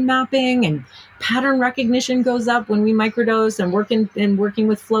mind mapping, and pattern recognition goes up when we microdose, and working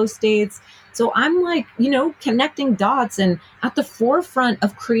with flow states. So I'm like, connecting dots and at the forefront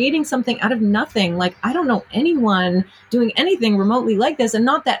of creating something out of nothing. Like, I don't know anyone doing anything remotely like this. And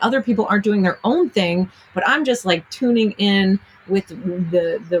not that other people aren't doing their own thing, but I'm just like tuning in with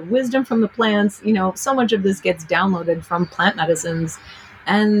the wisdom from the plants. You know, so much of this gets downloaded from plant medicines,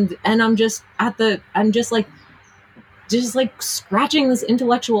 and I'm just like scratching this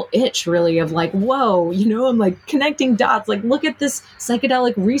intellectual itch, really, of like, whoa, you know, I'm like connecting dots. Like, look at this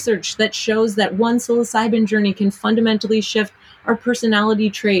psychedelic research that shows that one psilocybin journey can fundamentally shift our personality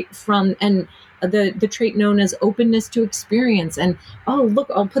trait from, and the trait known as openness to experience. And oh,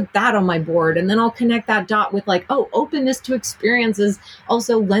 look, I'll put that on my board, and then I'll connect that dot with like, oh, openness to experiences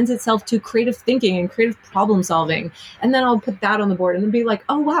also lends itself to creative thinking and creative problem solving. And then I'll put that on the board and then be like,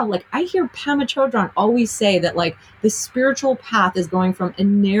 oh wow, like I hear Pema Chodron always say that like the spiritual path is going from a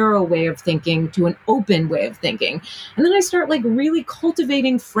narrow way of thinking to an open way of thinking. And then I start like really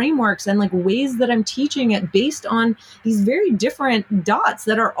cultivating frameworks and like ways that I'm teaching it based on these very different dots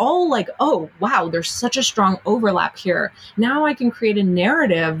that are all like, oh wow, there's such a strong overlap here. Now I can create a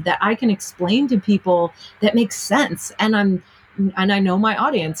narrative that I can explain to people that makes sense. And I know my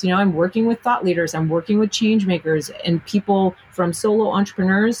audience. You know, I'm working with thought leaders, I'm working with change makers, and people from solo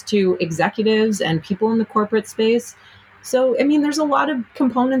entrepreneurs to executives and people in the corporate space. So, I mean, there's a lot of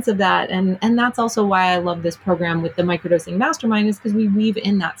components of that. And that's also why I love this program with the Microdosing Mastermind, is because we weave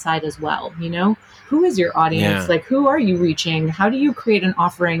in that side as well. You know, who is your audience? Yeah. Like, who are you reaching? How do you create an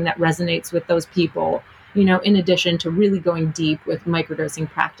offering that resonates with those people? You know, in addition to really going deep with microdosing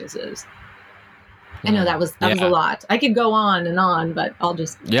practices. I know that was a lot. I could go on, but I'll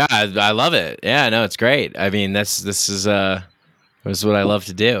just. Yeah, I love it. Yeah, no, it's great. I mean, this is what I love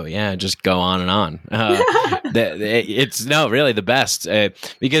to do. Yeah, just go on and on. It's really the best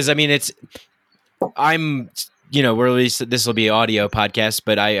because I mean we're at least this will be an audio podcast,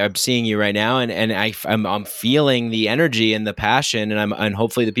 but I'm seeing you right now, and I'm feeling the energy and the passion, and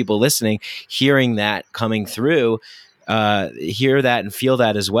hopefully the people listening hearing that coming through. Hear that and feel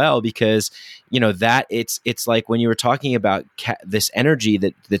that as well, because that it's like when you were talking about this energy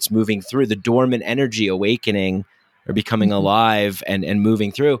that's moving through, the dormant energy awakening or becoming alive and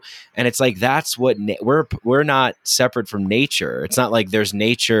moving through, and it's like that's what we're not separate from nature. It's not like there's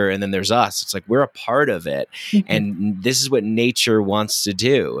nature and then there's us. It's like we're a part of it, and this is what nature wants to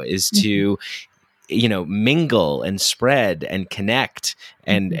do, is to mingle and spread and connect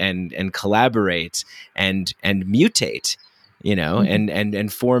and collaborate and mutate,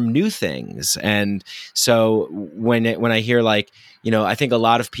 and form new things. And so when I hear I think a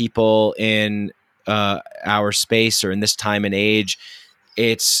lot of people in our space or in this time and age,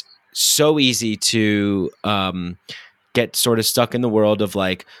 it's so easy to get sort of stuck in the world of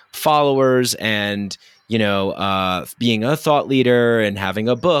like followers and being a thought leader and having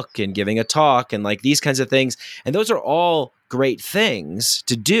a book and giving a talk and like these kinds of things. And those are all great things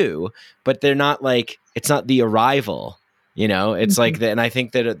to do, but they're not like, it's not the arrival, it's like that. And I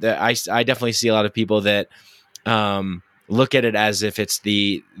think that I definitely see a lot of people that look at it as if that's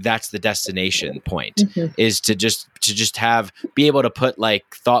the destination point, is to just be able to put like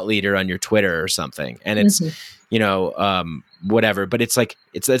thought leader on your Twitter or something. And it's, whatever, but it's like,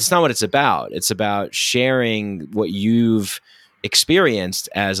 it's not what it's about. It's about sharing what you've experienced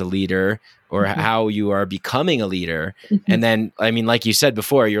as a leader or how you are becoming a leader. And then, I mean, like you said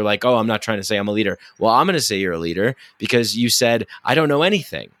before, you're like, oh, I'm not trying to say I'm a leader. Well, I'm going to say you're a leader because you said, I don't know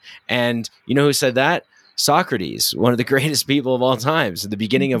anything. And you know who said that? Socrates, one of the greatest people of all time. So the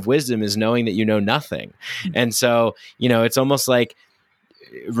beginning of wisdom is knowing that you know nothing. And so, it's almost like,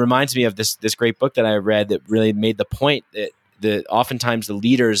 it reminds me of this great book that I read that really made the point that oftentimes the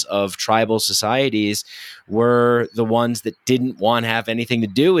leaders of tribal societies were the ones that didn't want to have anything to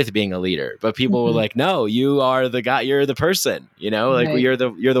do with being a leader. But people were like, no, you are the guy, you're the person, like right. you're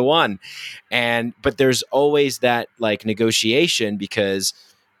the one. But there's always that like negotiation because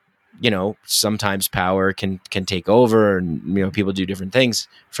sometimes power can take over, and people do different things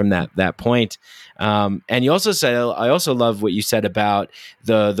from that point. And you also said, I also love what you said about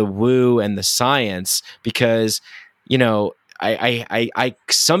the woo and the science, because I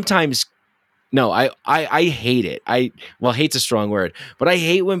sometimes I hate it. Hate's a strong word, but I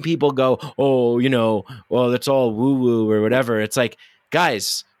hate when people go, oh, well, that's all woo woo or whatever. It's like,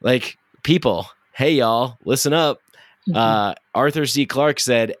 guys, like people, hey y'all, listen up. Arthur C. Clarke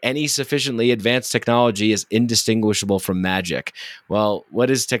said, any sufficiently advanced technology is indistinguishable from magic. Well,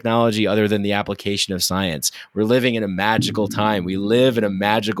 what is technology other than the application of science? We're living in a magical time. We live in a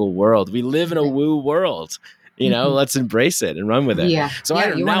magical world. We live in a woo world. let's embrace it and run with it. Yeah. So Yeah, I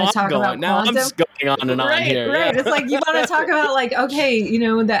don't you now wanna I'm talk going about now I'm quantum? just going on and on Right, here. right. Yeah. It's like you want to talk about like, okay,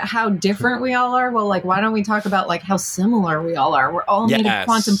 that how different we all are. Well, like, why don't we talk about like how similar we all are? We're all made of Yes.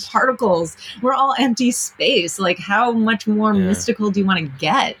 quantum particles. We're all empty space. Like, how much more Yeah. mystical do you want to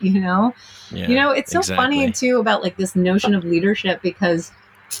get? Yeah, It's so funny exactly. too about like this notion of leadership because,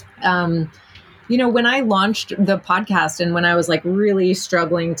 when I launched the podcast and when I was like really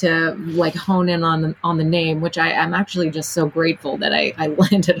struggling to like hone in on the name, which I'm actually just so grateful that I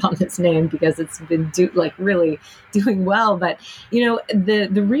landed on this name because it's been really doing well. But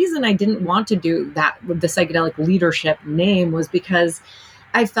the reason I didn't want to do that with the psychedelic leadership name was because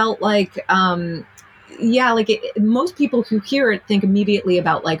I felt like most people who hear it think immediately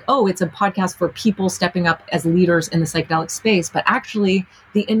about like, oh, it's a podcast for people stepping up as leaders in the psychedelic space. But actually,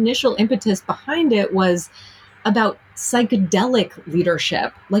 the initial impetus behind it was about psychedelic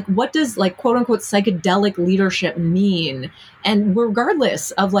leadership. Like, what does like quote unquote psychedelic leadership mean? And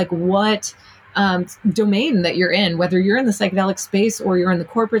regardless of like what domain that you're in, whether you're in the psychedelic space or you're in the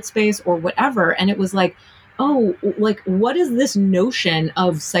corporate space or whatever. And it was like, oh, like, what is this notion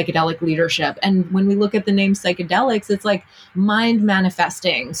of psychedelic leadership? And when we look at the name psychedelics, it's like mind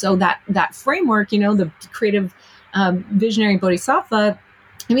manifesting. So that framework, the creative visionary bodhisattva,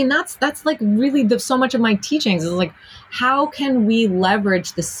 I mean, that's like really so much of my teachings is like, how can we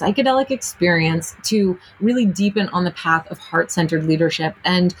leverage the psychedelic experience to really deepen on the path of heart-centered leadership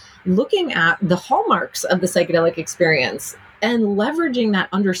and looking at the hallmarks of the psychedelic experience and leveraging that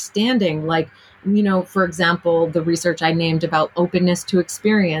understanding, like, for example, the research I named about openness to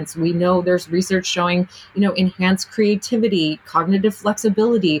experience. We know there's research showing, enhanced creativity, cognitive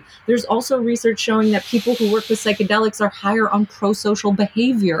flexibility. There's also research showing that people who work with psychedelics are higher on pro-social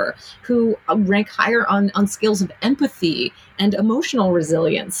behavior, who rank higher on scales of empathy and emotional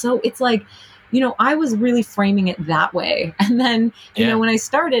resilience. So it's like, I was really framing it that way. And then, when I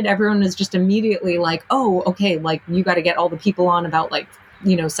started, everyone was just immediately like, oh, okay, like you got to get all the people on about like,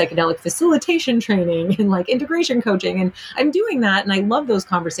 psychedelic facilitation training and like integration coaching. And I'm doing that. And I love those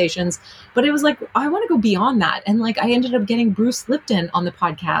conversations, but it was like, I want to go beyond that. And like, I ended up getting Bruce Lipton on the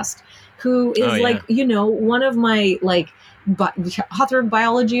podcast, who is one of my like, author of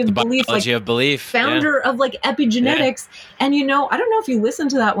Biology of Belief, founder of like epigenetics. Yeah. And I don't know if you listened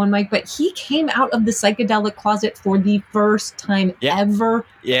to that one, Mike, but he came out of the psychedelic closet for the first time ever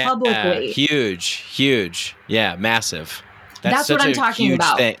publicly. Huge. Yeah. Massive. That's what I'm talking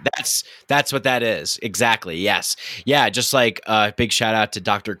about. Thing. That's what that is. Exactly. Yes. Yeah. Just like a big shout out to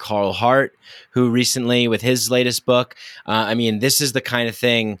Dr. Carl Hart, who recently with his latest book, this is the kind of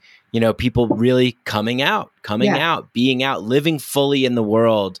thing, people really coming out, being out, living fully in the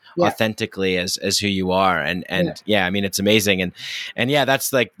world authentically as who you are. And it's amazing. And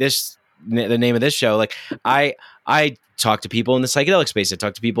that's like the name of this show. Like I talk to people in the psychedelic space. I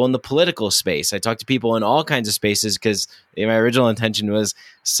talk to people in the political space. I talk to people in all kinds of spaces because my original intention was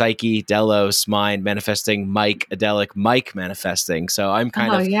psyche, delos, mind manifesting, Mike manifesting. So I'm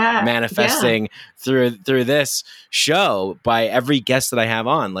kind of manifesting through this show by every guest that I have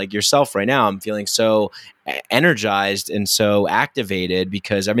on, like yourself right now. I'm feeling so energized and so activated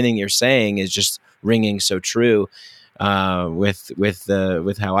because everything you're saying is just ringing so true. With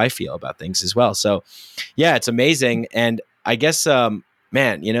how I feel about things as well. So yeah, it's amazing. And I guess, I feel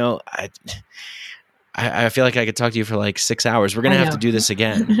like I could talk to you for like 6 hours. We're going to have to do this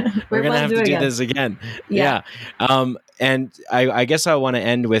again. We're going to have to do this again. Yeah. And I guess I want to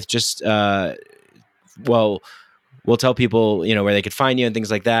end with just, we'll tell people, where they could find you and things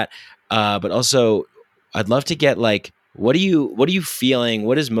like that. But also I'd love to get like, what are you feeling?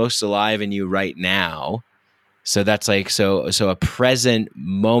 What is most alive in you right now? So that's like, so a present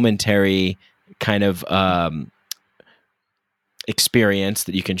momentary kind of experience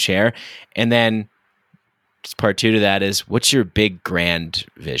that you can share. And then just part 2 to that is, what's your big grand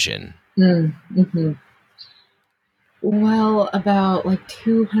vision? Mm-hmm. Well, about like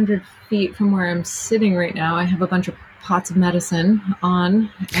 200 feet from where I'm sitting right now, I have a bunch of pots of medicine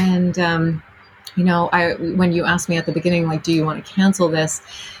on. And, when you asked me at the beginning, like, do you want to cancel this?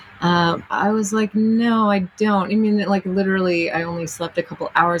 I was like, no, I don't. I mean, like literally, I only slept a couple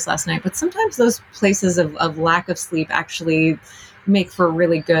hours last night, but sometimes those places of lack of sleep actually make for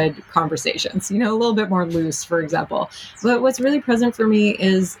really good conversations, a little bit more loose, for example. But what's really present for me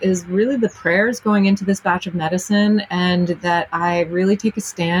is really the prayers going into this batch of medicine, and that I really take a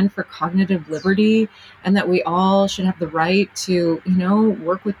stand for cognitive liberty, and that we all should have the right to,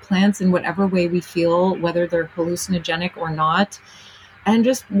 work with plants in whatever way we feel, whether they're hallucinogenic or not. and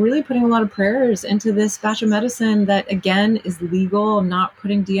just really putting a lot of prayers into this batch of medicine that, again, is legal. I'm not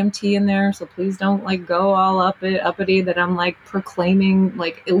putting DMT in there, so please don't like go all uppity that I'm like proclaiming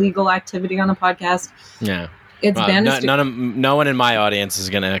like illegal activity on the podcast. Yeah. It's Well, no one in my audience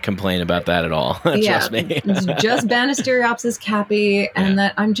is going to complain about that at all. Trust me. It's just Banisteriopsis caapi, and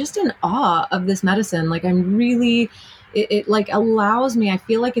that I'm just in awe of this medicine. Like I'm really, it like allows me, I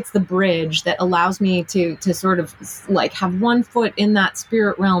feel like it's the bridge that allows me to sort of like have one foot in that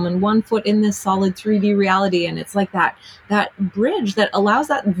spirit realm and one foot in this solid 3D reality. And it's like that bridge that allows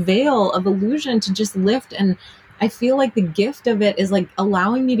that veil of illusion to just lift. And I feel like the gift of it is like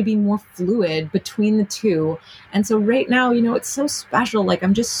allowing me to be more fluid between the two. And so right now, you know, it's so special. Like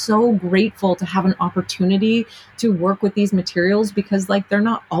I'm just so grateful to have an opportunity to work with these materials, because like they're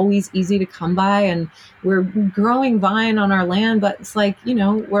not always easy to come by, and we're growing vine on our land, but it's like, you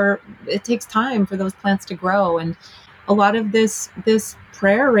know, it takes time for those plants to grow. And a lot of this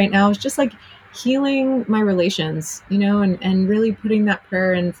prayer right now is just like healing my relations, you know, and really putting that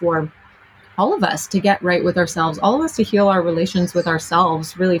prayer in for all of us to get right with ourselves, all of us to heal our relations with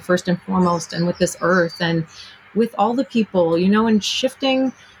ourselves, really first and foremost, and with this earth and with all the people, you know, and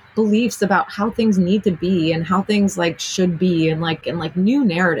shifting beliefs about how things need to be and how things like should be, and like new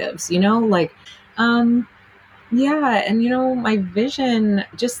narratives, you know, like, yeah. And, you know, my vision,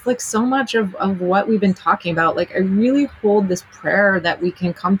 just like so much of what we've been talking about, like I really hold this prayer that we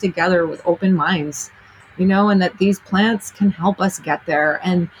can come together with open minds, you know, and that these plants can help us get there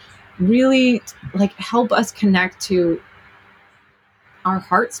and really like help us connect to our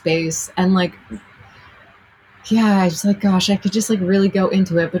heart space. And like, yeah, it's like, gosh, I could just like really go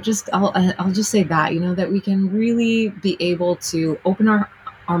into it, but just I'll just say that, you know, that we can really be able to open our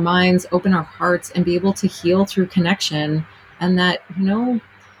minds, open our hearts, and be able to heal through connection. And that, you know,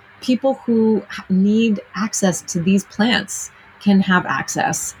 people who need access to these plants can have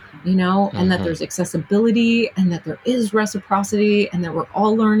access, you know, and that there's accessibility, and that there is reciprocity, and that we're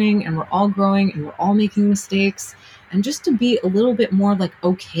all learning and we're all growing and we're all making mistakes, and just to be a little bit more like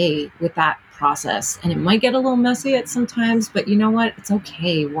okay with that process. And it might get a little messy at sometimes, but you know what? It's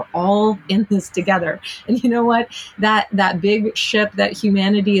okay. We're all in this together. And you know what? That big ship that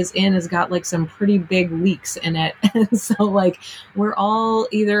humanity is in has got like some pretty big leaks in it. And so like we're all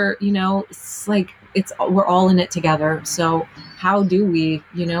either, you know, it's like we're all in it together. So how do we,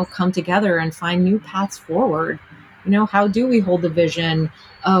 you know, come together and find new paths forward? You know, how do we hold the vision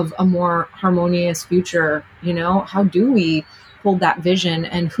of a more harmonious future? You know, how do we hold that vision,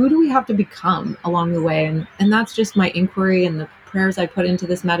 and who do we have to become along the way? And that's just my inquiry and the prayers I put into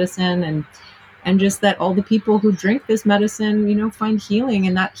this medicine, and just that all the people who drink this medicine, you know, find healing,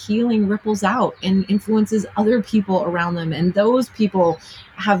 and that healing ripples out and influences other people around them. And those people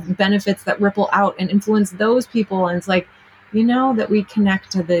have benefits that ripple out and influence those people. And it's like, you know, that we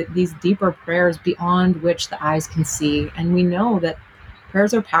connect to these deeper prayers beyond which the eyes can see. And we know that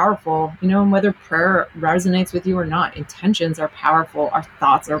prayers are powerful, you know, and whether prayer resonates with you or not, intentions are powerful. Our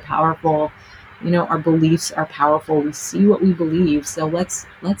thoughts are powerful. You know, our beliefs are powerful. We see what we believe. So let's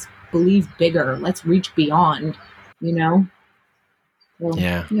believe bigger. Let's reach beyond, you know? So,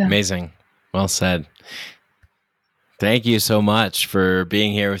 yeah. Amazing. Well said. Thank you so much for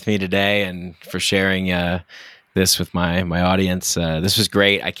being here with me today and for sharing this with my audience. This was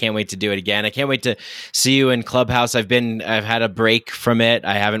great. I can't wait to do it again. I can't wait to see you in Clubhouse. I've had a break from it.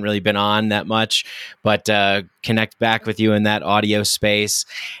 I haven't really been on that much, but connect back with you in that audio space.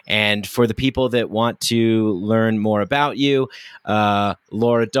 And for the people that want to learn more about you,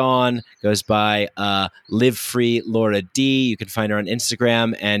 Laura Dawn goes by Live Free Laura D. You can find her on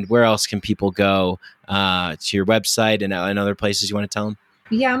Instagram. And where else can people go to your website and other places you want to tell them?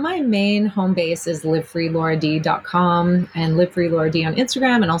 Yeah, my main home base is livefreelaurad.com and Live Free Laura D on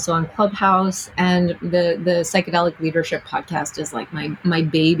Instagram, and also on Clubhouse. And the Psychedelic Leadership podcast is like my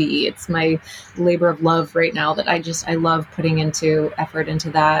baby. It's my labor of love right now that I love putting effort into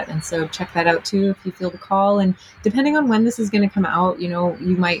that. And so check that out too if you feel the call. And depending on when this is going to come out, you know,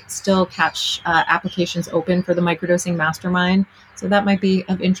 you might still catch applications open for the Microdosing Mastermind. So that might be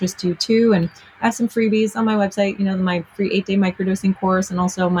of interest to you too. And I have some freebies on my website, you know, my free 8-day microdosing course, and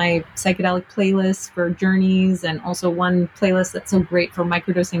also my psychedelic playlist for journeys, and also one playlist that's so great for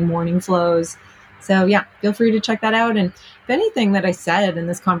microdosing morning flows. So yeah, feel free to check that out. And if anything that I said in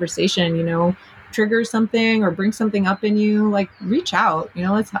this conversation, you know, triggers something or brings something up in you, like reach out, you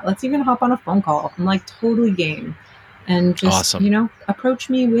know, let's even hop on a phone call. I'm like totally game. And just, awesome. You know, approach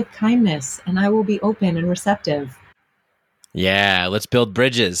me with kindness and I will be open and receptive. Yeah, let's build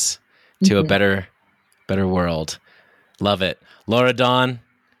bridges to a better world. Love it. Laura Dawn,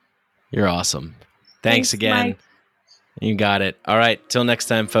 you're awesome. Thanks again. Mike. You got it. All right. Till next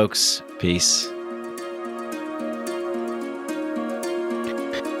time, folks. Peace.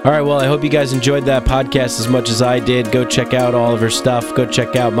 All right, well, I hope you guys enjoyed that podcast as much as I did. Go check out all of her stuff. Go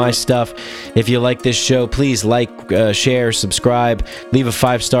check out my stuff. If you like this show, please like, share, subscribe, leave a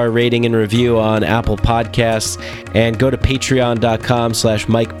 5-star rating and review on Apple Podcasts, and go to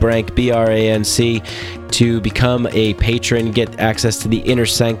patreon.com/Mike Brank, B-R-A-N-C, to become a patron, get access to the Inner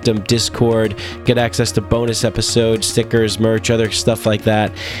Sanctum Discord, get access to bonus episodes, stickers, merch, other stuff like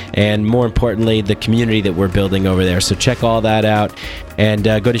that, and more importantly, the community that we're building over there. So check all that out, and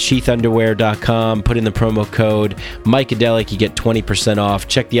go to sheathunderwear.com, put in the promo code Mikeadelic, you get 20% off.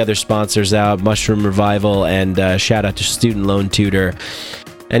 Check the other sponsors out, Mushroom Revival, and shout out to Student Loan Tutor.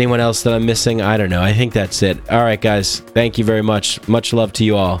 Anyone else that I'm missing? I don't know. I think that's it. All right, guys. Thank you very much. Much love to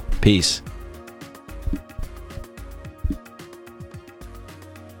you all. Peace.